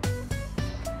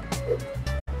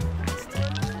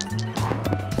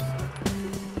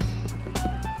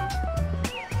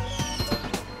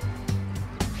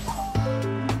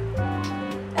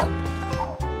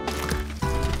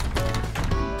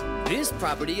 This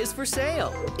property is for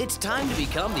sale. It's time to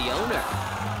become the owner.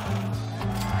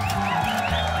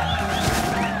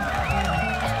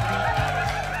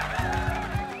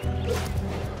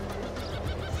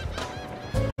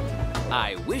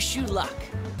 I wish you luck.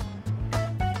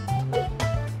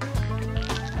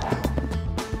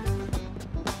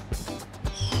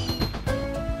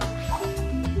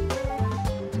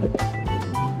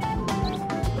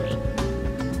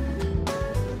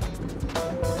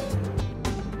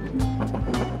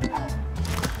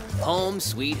 Home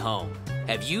sweet home.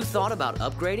 Have you thought about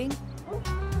upgrading?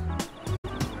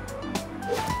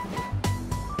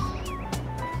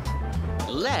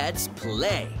 Let's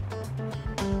play.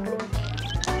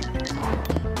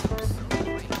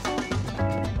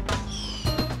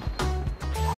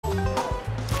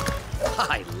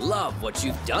 I love what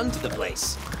you've done to the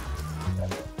place.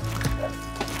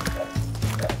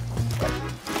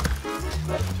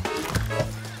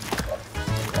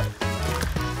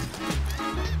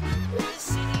 This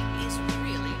city is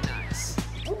really nice.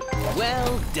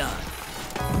 Well done.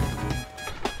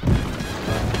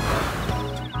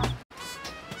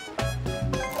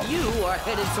 You are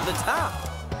headed for the top.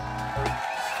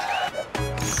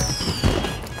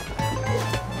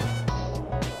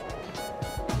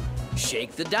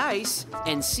 Shake the dice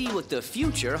and see what the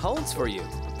future holds for you.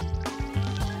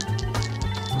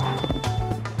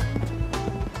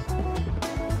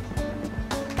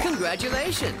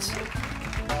 Congratulations!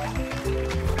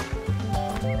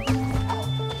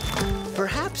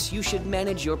 Perhaps you should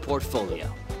manage your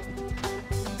portfolio.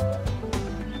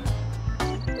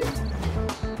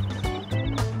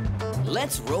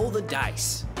 Let's roll the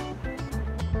dice.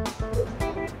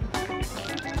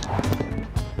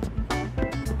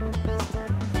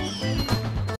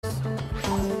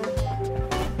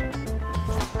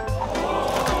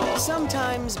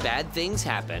 Sometimes bad things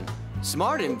happen.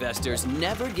 Smart investors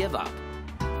never give up.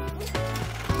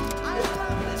 I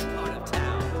love this part of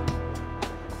town.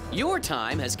 Your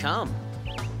time has come.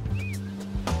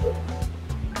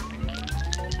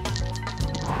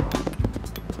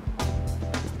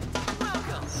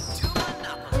 Welcome to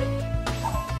Monopoly.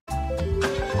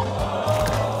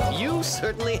 You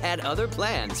certainly had other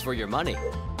plans for your money.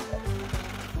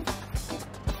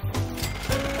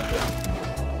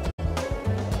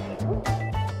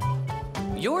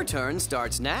 Your turn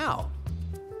starts now.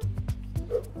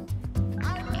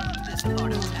 I love this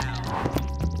part of town.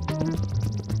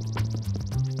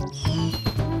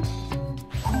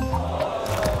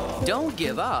 Don't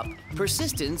give up.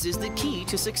 Persistence is the key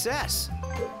to success.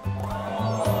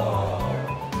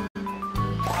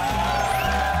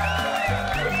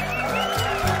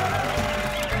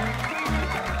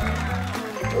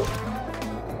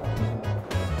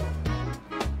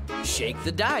 Shake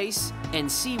the dice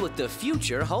and see what the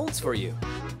future holds for you.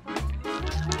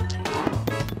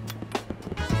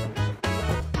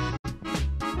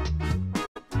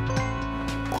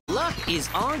 Luck is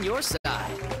on your side.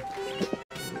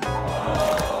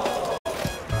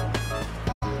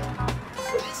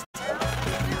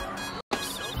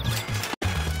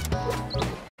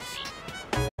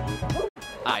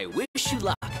 I wish you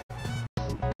luck.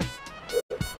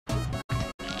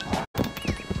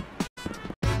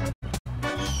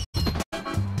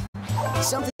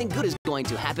 Something good is going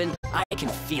to happen. I can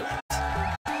feel it.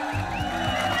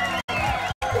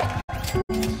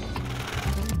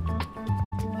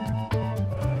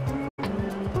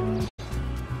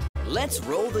 Let's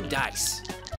roll the dice.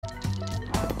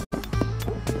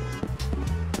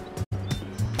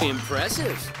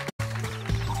 Impressive.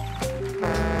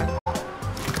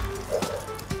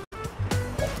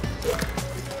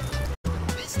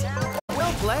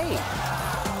 Well played.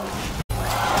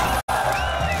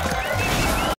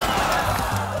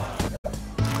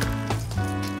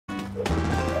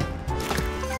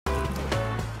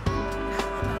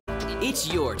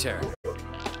 It's your turn.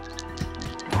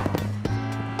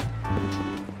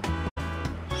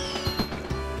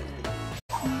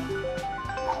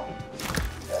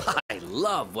 I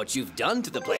love what you've done to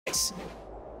the place.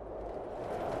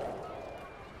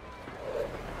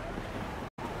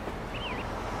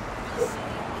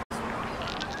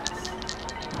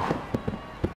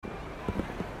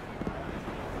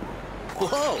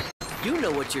 Whoa! You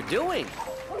know what you're doing.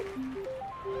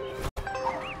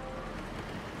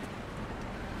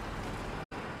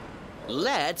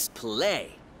 Let's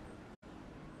play.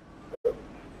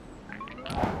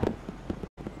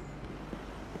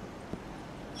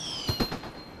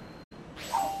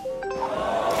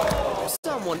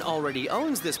 Someone already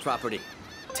owns this property.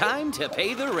 Time to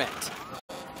pay the rent.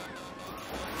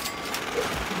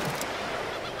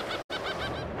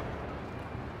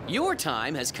 Your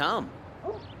time has come.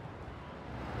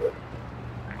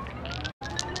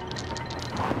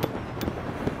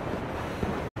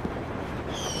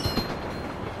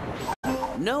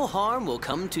 No harm will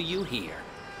come to you here.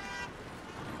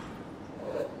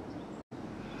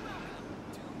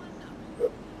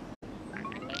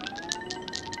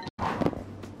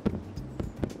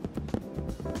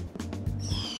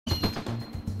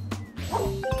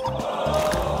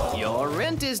 Your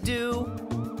rent is due.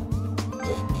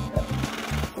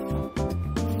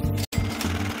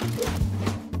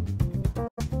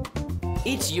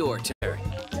 It's your turn.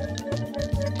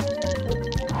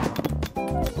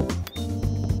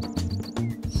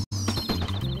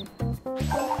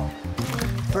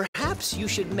 Perhaps you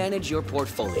should manage your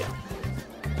portfolio.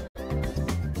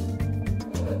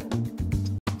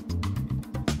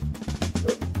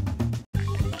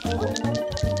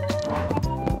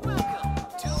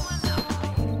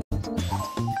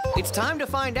 It's time to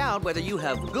find out whether you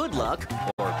have good luck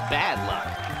or bad luck.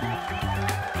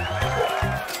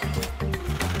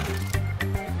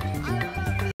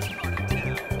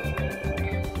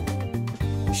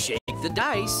 Shake the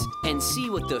dice and see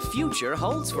what the future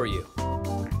holds for you.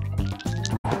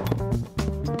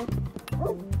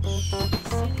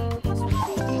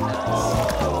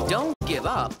 Don't give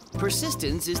up.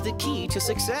 Persistence is the key to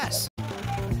success.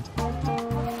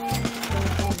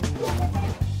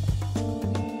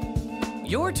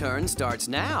 Your turn starts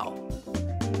now.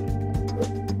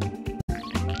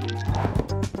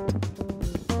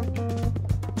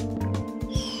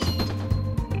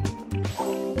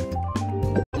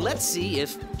 Let's see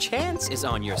if chance is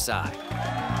on your side.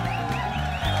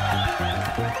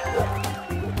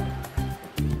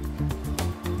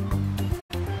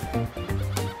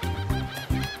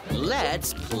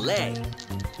 Let's play.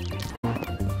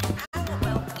 How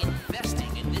about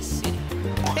investing in this city?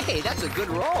 Hey, that's a good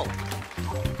roll.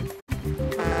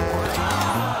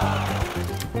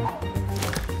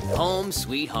 Home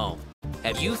sweet home.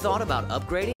 Have you thought about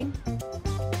upgrading?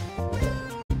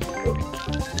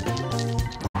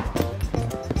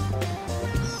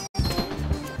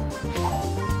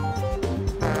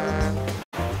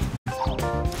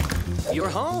 You're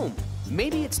home.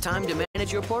 Maybe it's time to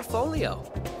manage your portfolio.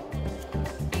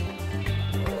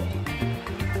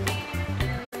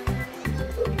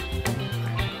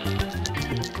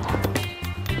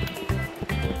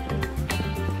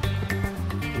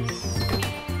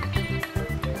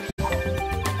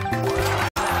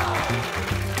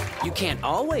 can't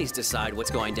always decide what's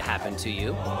going to happen to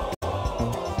you.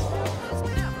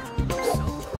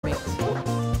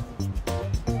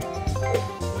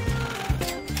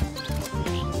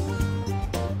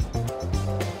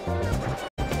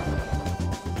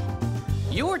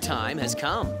 Your time has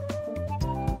come.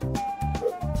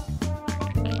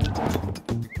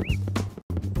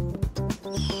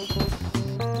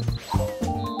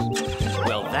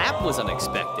 Well, that was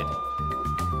unexpected.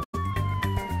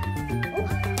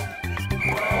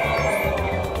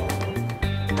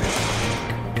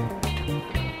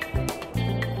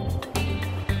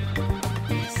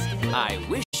 I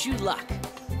wish you luck.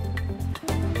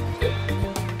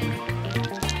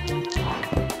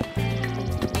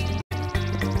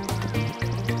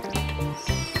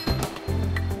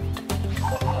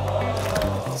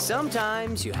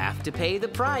 Sometimes you have to pay the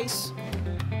price.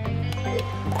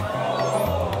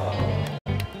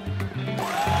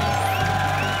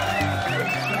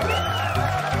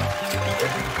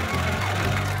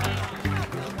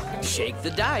 Shake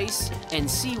the dice and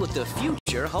see what the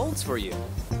future holds for you.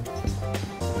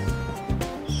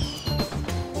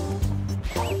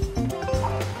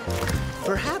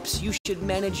 Perhaps you should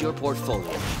manage your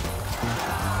portfolio.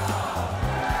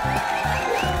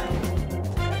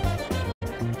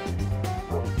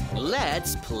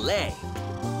 Let's play.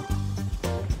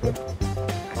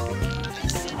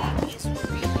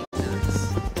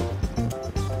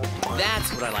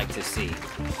 That's what I like to see.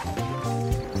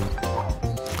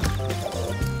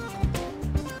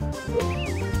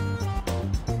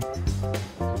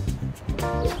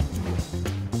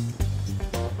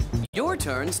 Your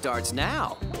turn starts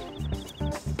now.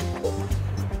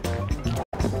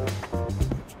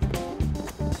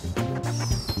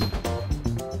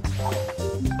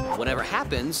 Whatever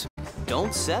happens,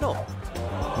 don't settle.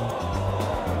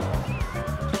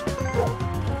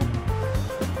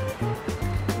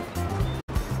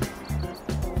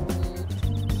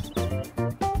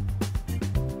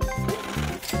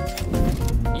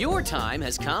 Your time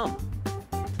has come.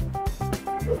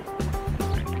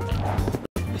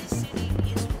 This city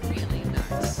is really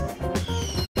nice.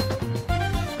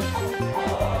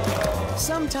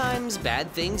 Sometimes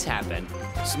bad things happen.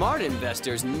 Smart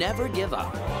investors never give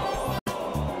up.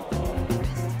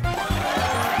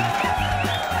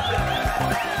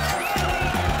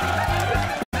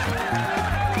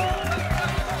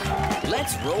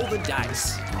 Let's roll the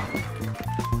dice.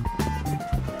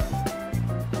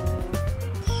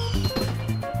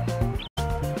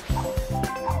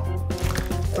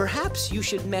 Perhaps you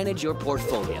should manage your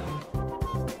portfolio.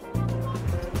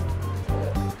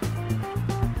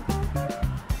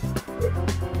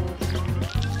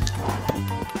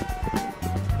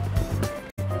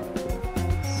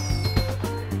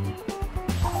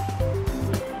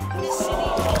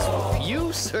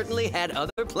 You certainly had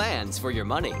other plans for your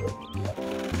money.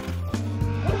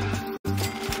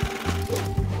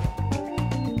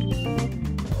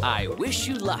 I wish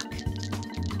you luck.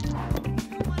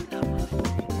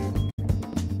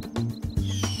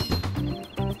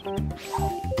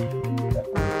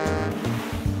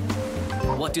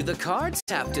 What do the cards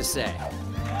have to say?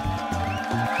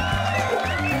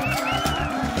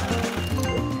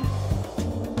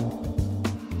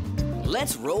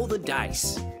 Let's roll the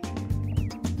dice.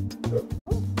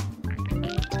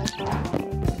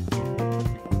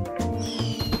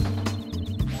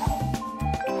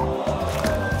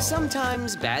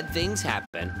 Sometimes bad things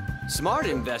happen. Smart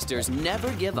investors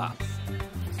never give up.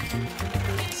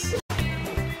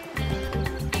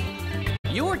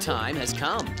 Your time has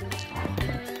come.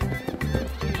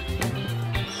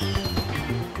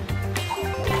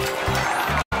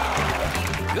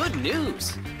 Good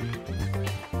news!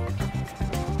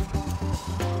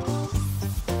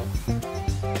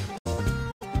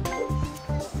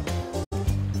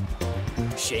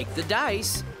 Shake the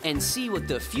dice and see what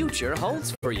the future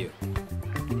holds for you.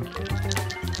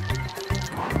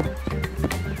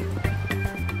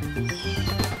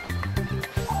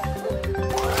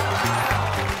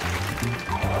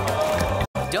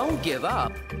 Don't give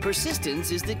up.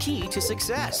 Persistence is the key to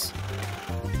success.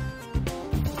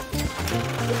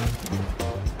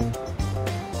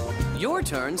 Your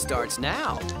turn starts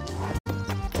now.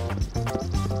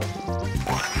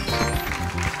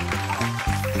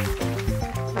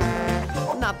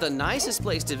 Not the nicest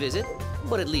place to visit,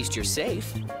 but at least you're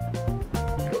safe.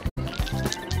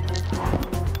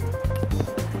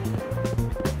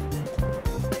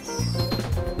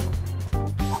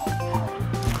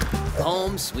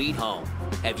 Home sweet home.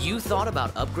 Have you thought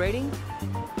about upgrading?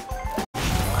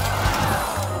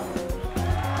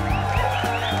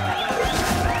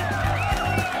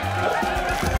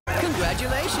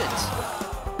 Congratulations!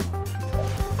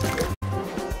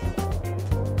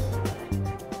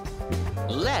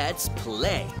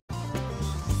 play.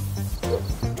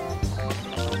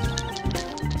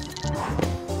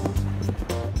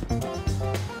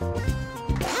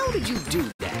 How did you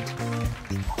do that?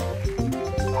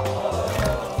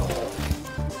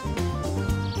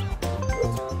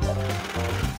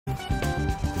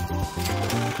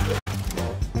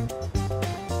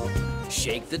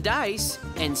 Shake the dice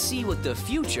and see what the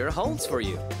future holds for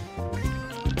you.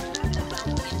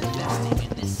 Investing in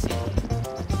this city.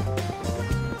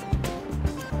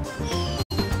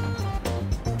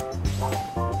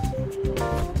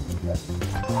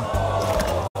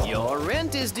 Your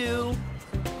rent is due.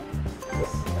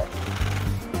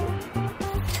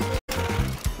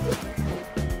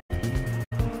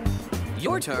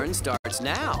 Your turn starts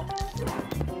now.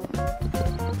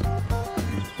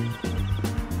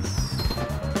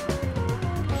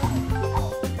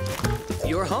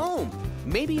 You're home.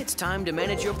 Maybe it's time to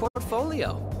manage your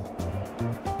portfolio.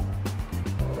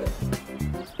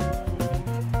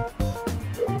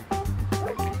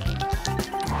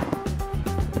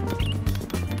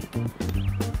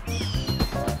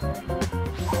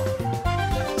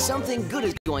 Something good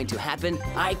is going to happen.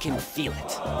 I can feel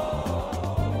it.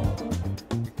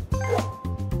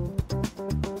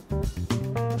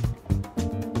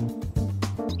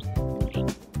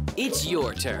 It's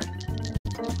your turn.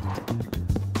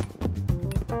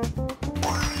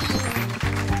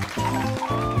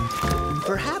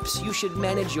 Perhaps you should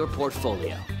manage your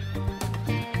portfolio.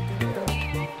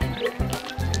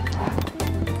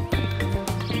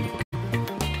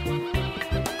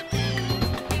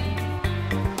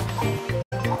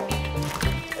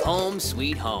 Home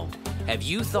sweet home. Have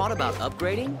you thought about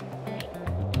upgrading?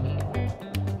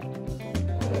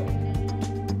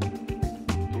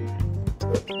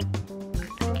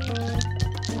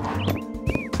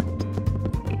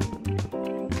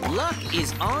 Luck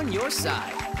is on your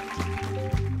side.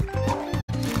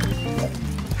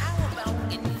 How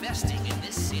about investing in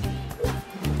this city?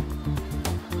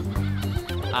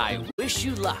 I wish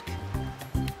you luck.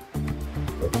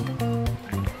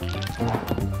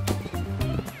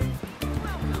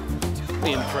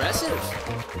 Impressive.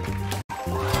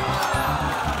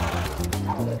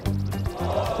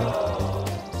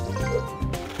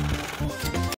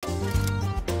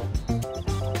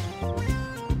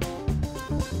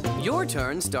 Your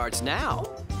turn starts now.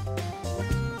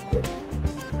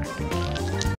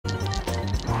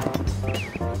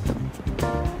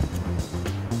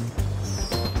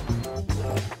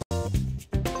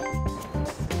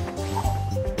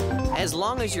 As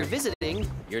long as you're visiting,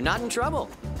 you're not in trouble.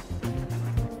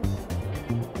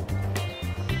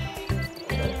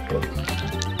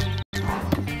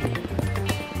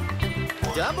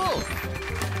 Double!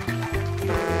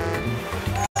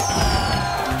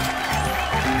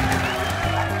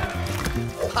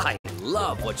 I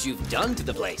love what you've done to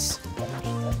the place.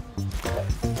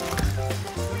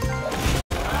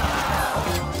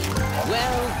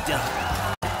 Well done.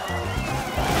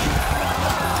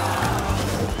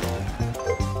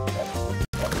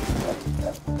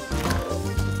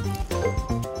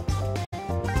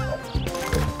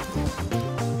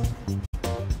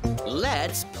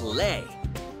 Let's play.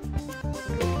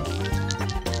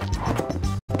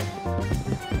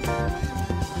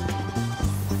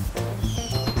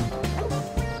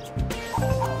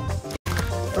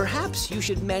 Perhaps you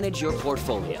should manage your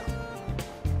portfolio.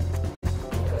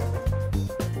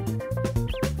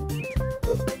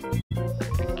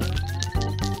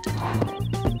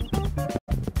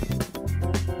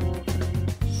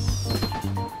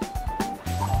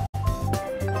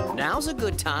 Now's a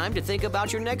good time to think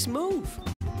about your next move.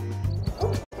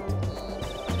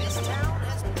 This town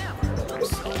has never looked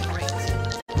so great.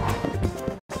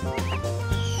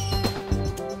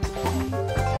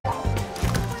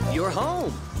 You're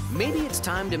home. Maybe it's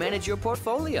time to manage your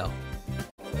portfolio.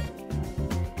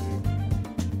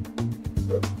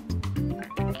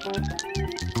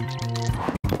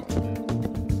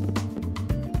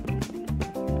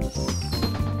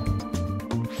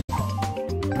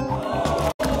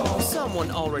 Someone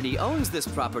already owns this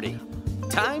property.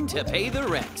 Time to pay the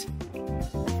rent.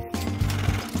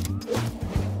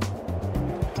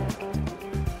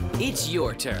 It's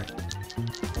your turn.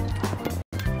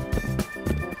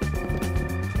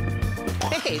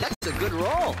 Hey, that's a good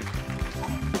roll.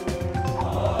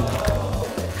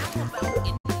 How about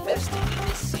investing in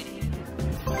this city?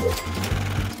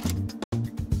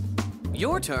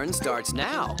 Your turn starts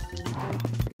now.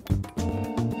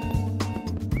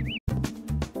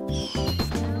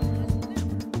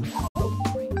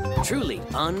 Truly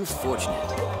unfortunate.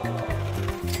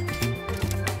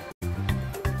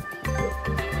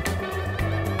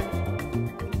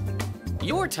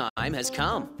 Your time time has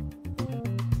come.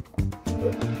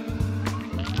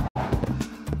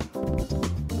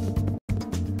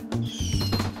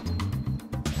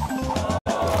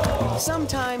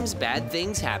 Sometimes bad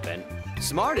things happen.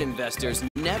 Smart investors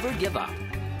never give up.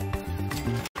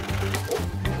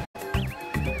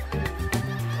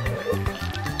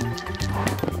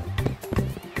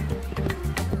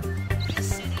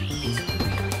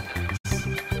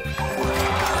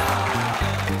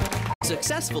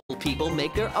 Successful people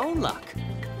make their own luck.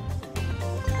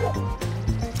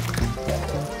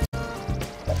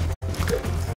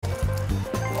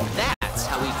 That's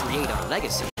how we create our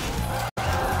legacy.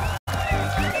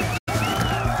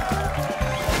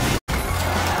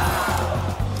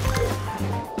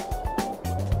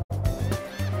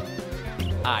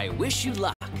 I wish you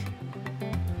luck.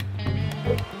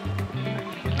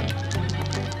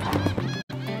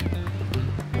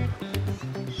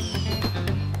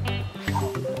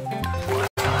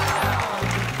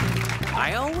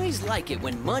 I always like it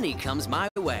when money comes my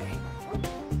way.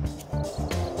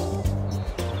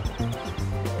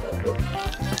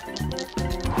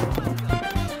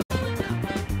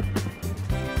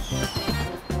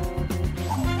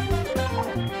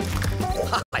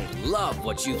 I love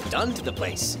what you've done to the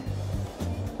place.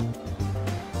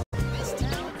 This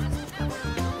town has never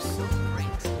looked so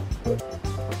great.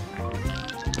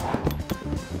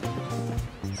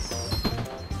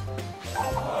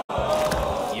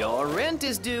 Your rent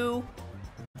is due.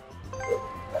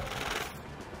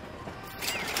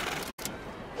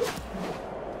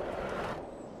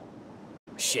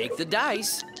 Shake the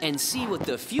dice and see what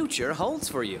the future holds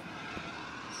for you.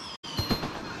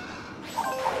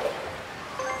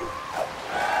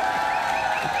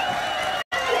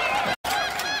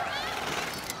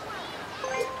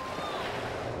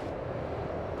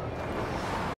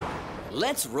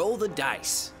 Let's roll the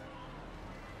dice.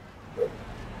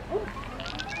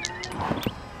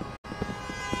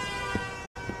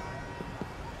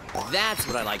 That's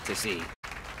what I like to see.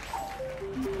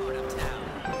 Part of town.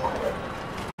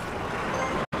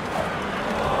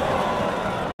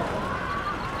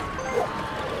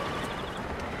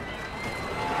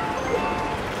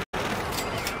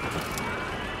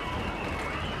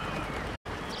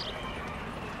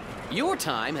 Your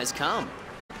time has come.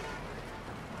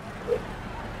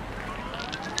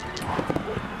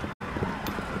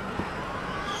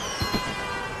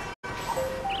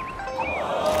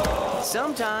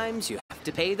 Sometimes you have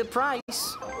to pay the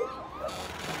price.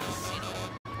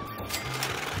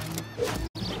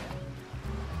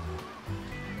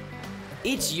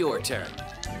 It's your turn.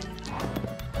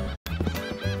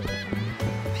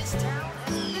 This town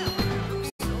has never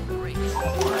looked so great.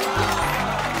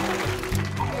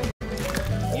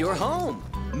 You're home.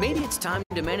 Maybe it's time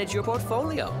to manage your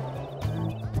portfolio.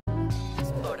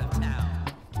 It's part of town.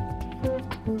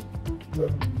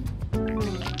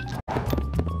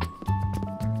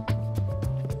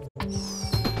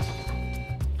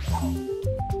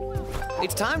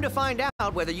 It's time to find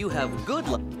out whether you have good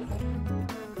luck.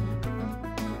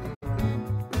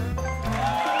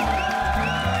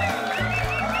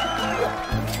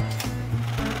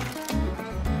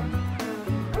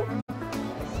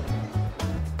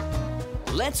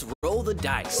 Let's roll the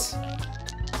dice.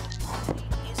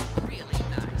 It's really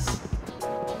nice.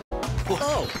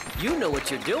 Whoa, you know what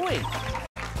you're doing.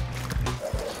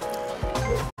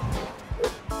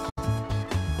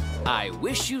 I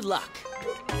wish you luck.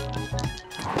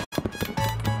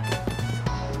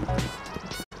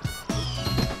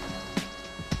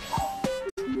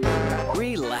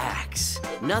 Relax.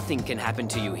 Nothing can happen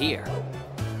to you here.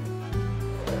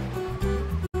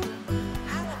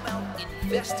 How about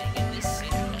investing in this city?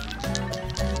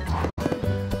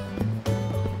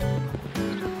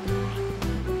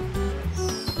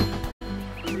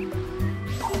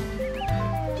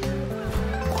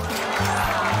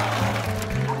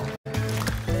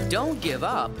 Don't give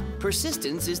up.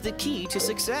 Persistence is the key to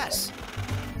success.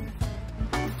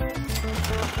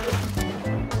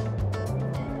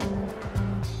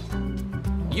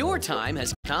 Your time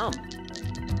has come.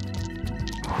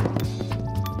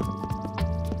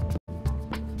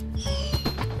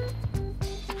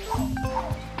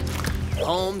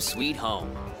 Home sweet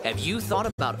home. Have you thought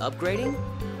about upgrading?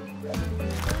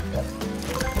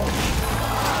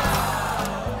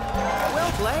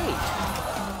 Well played.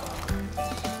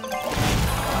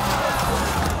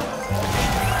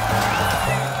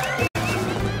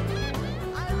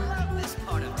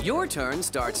 Your turn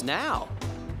starts now.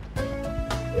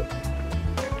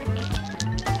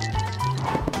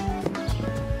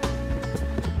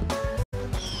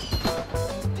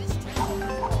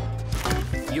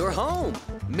 You're home.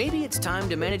 Maybe it's time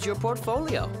to manage your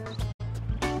portfolio.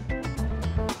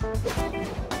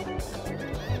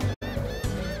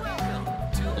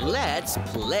 Let's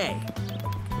play.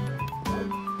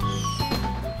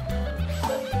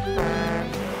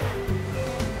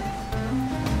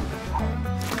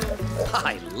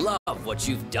 I love what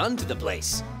you've done to the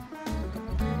place.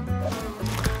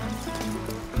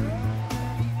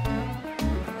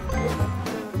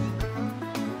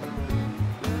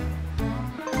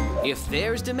 If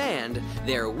there's demand,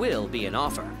 there will be an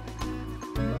offer.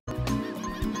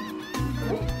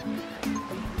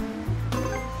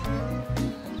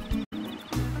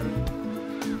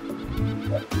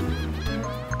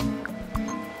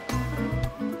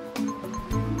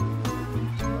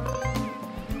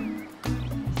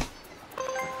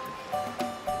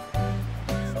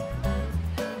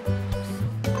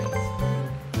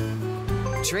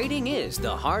 Trading is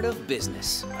the heart of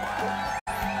business.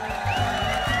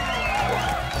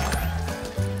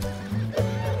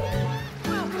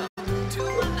 Welcome to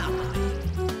Monopoly.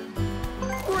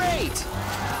 Great!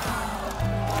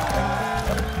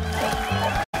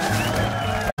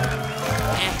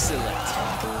 Excellent.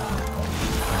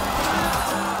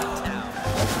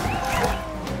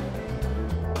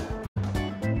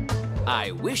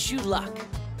 I wish you luck.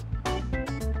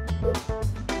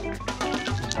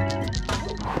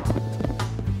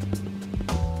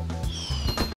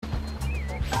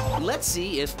 Let's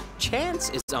see if chance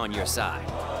is on your side.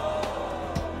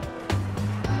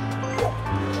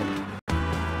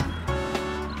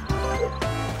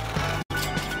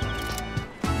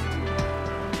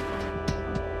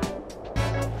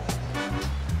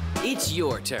 It's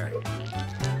your turn.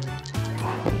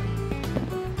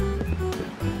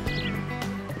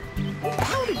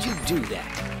 How did you do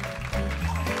that?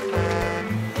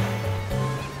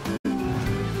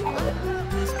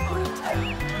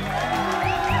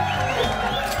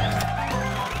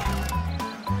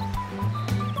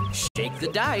 Shake the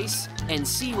dice and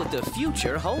see what the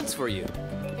future holds for you.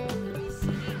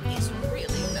 It's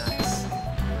really nice.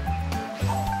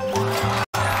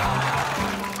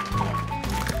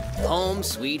 Home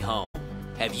sweet home.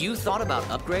 Have you thought about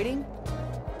upgrading?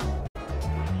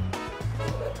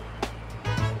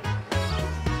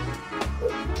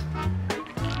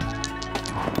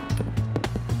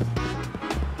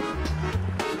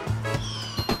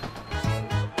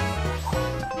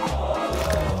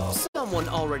 Someone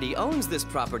already owns this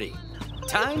property.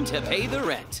 Time to pay the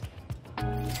rent.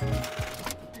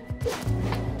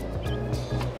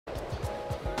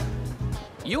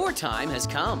 Your time has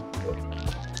come.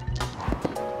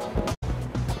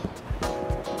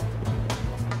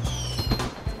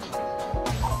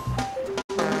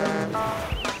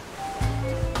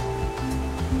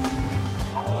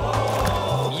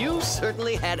 You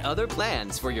certainly had other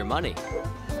plans for your money.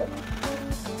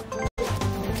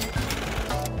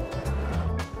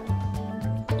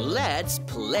 Let's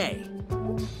play.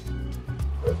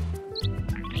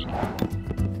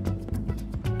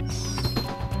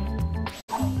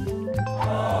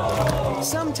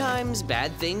 Sometimes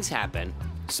bad things happen.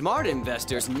 Smart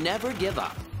investors never give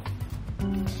up.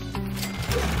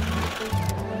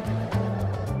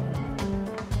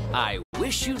 I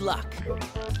wish you luck.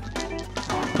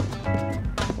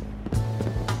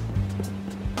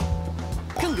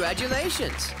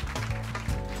 Congratulations.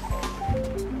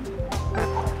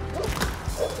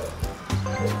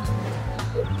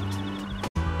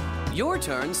 Your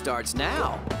turn starts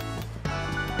now.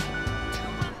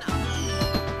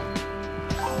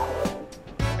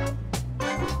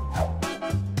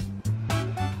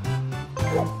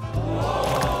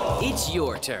 It's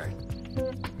your turn.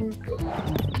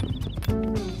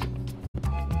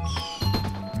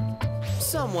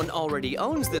 Someone already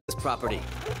owns this property.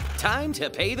 Time to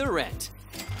pay the rent.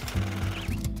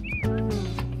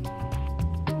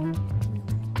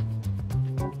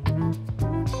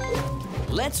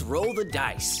 Let's roll the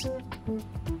dice.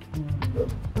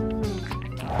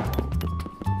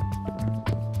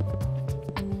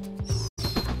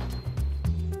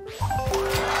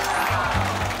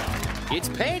 It's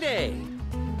payday!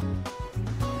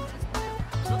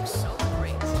 Looks so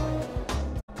great.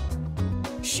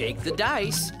 Shake the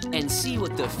dice and see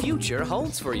what the future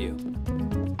holds for you.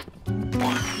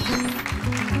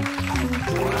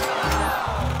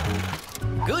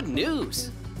 Good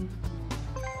news!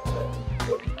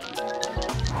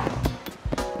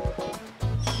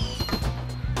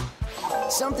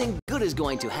 Something good is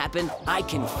going to happen. I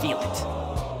can feel it.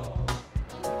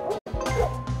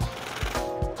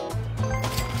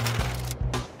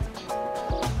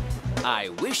 I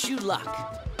wish you luck.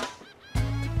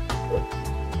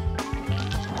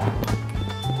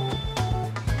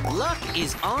 Luck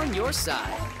is on your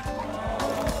side.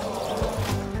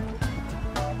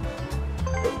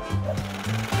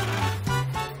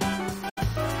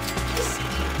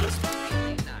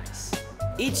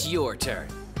 It's your turn.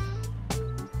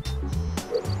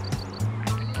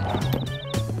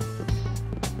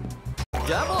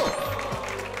 Double!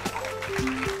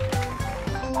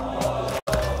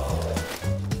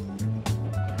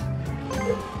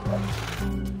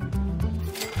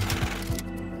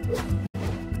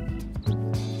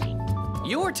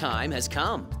 Your time has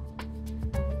come.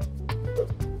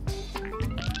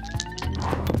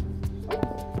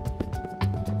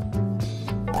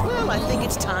 Well, I think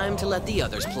it's time to let the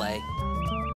others play.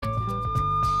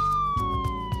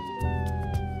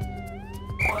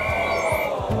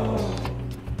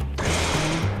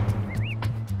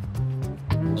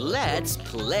 Let's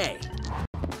play.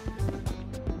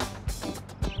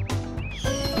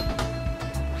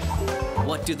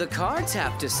 What do the cards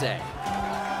have to say?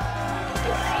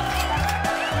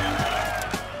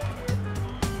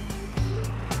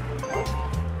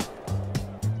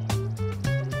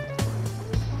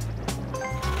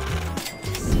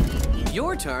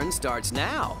 Your turn starts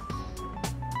now.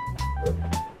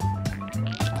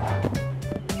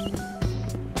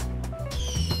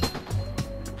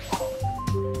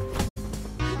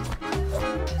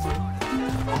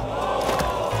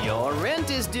 Your rent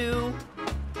is due.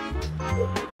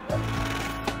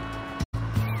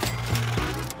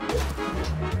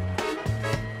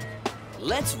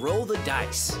 Let's roll the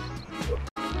dice.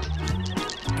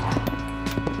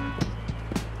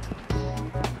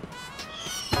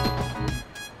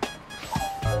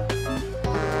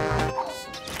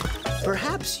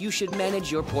 Perhaps you should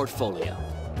manage your portfolio.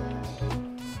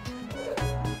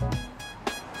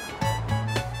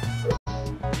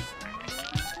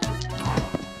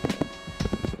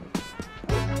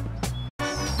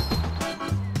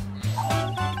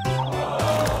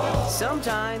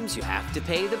 Sometimes you have to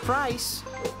pay the price.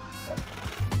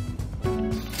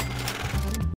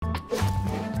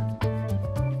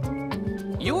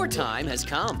 Your time has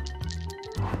come.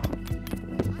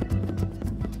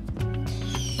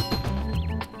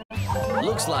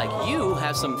 Looks like you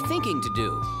have some thinking to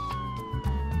do.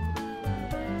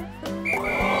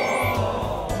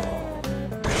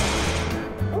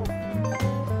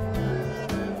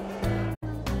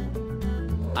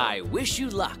 I wish you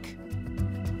luck.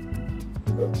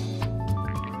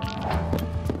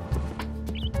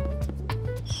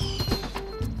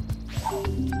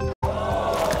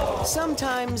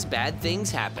 Sometimes bad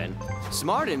things happen.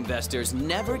 Smart investors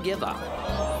never give up.